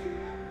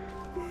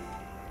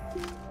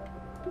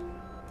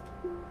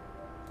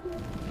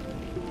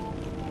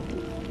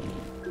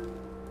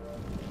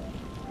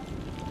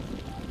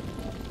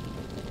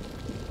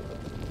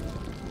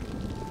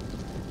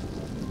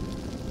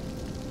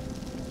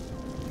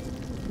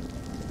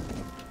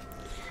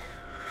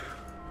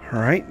 All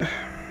right.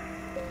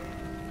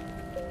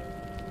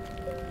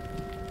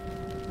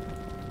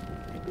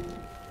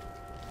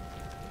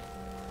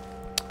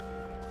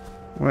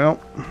 Well.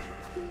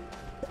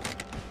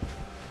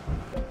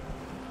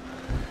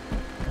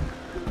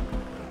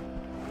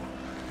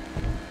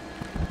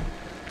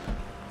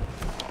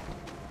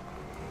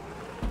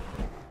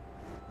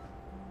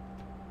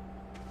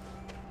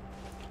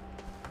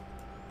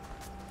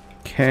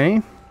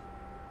 Okay.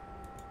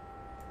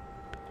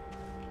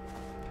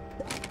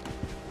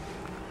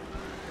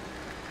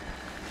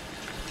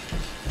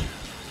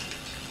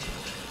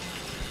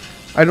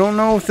 I don't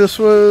know if this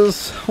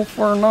was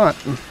helpful or not.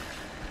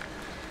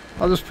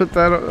 I'll just put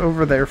that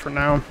over there for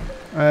now.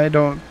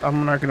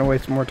 I'm not going to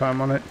waste more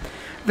time on it.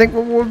 I think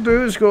what we'll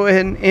do is go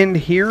ahead and end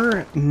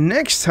here.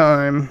 Next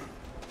time,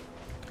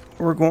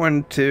 we're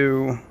going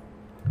to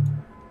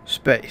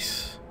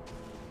space.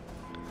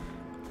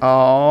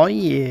 Oh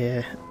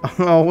yeah.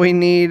 All we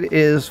need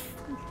is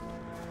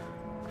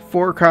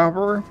 4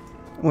 copper,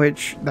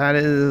 which that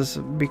is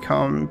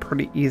become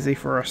pretty easy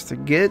for us to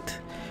get.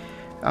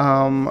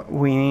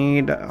 We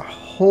need a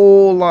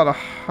whole lot of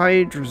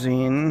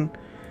hydrazine,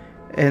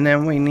 and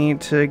then we need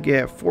to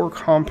get 4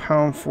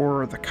 compound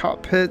for the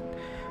cockpit.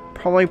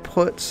 Probably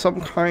put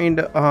some kind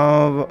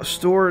of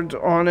storage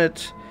on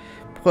it,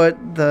 put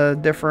the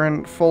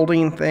different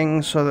folding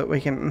things so that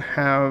we can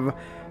have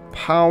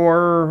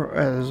power,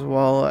 as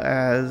well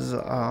as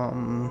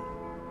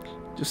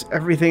just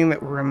everything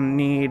that we're gonna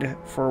need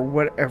for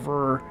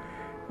whatever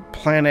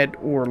planet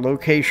or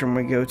location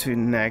we go to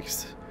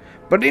next.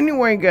 But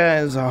anyway,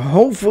 guys,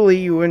 hopefully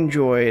you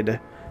enjoyed.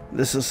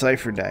 This is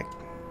Cipher Deck.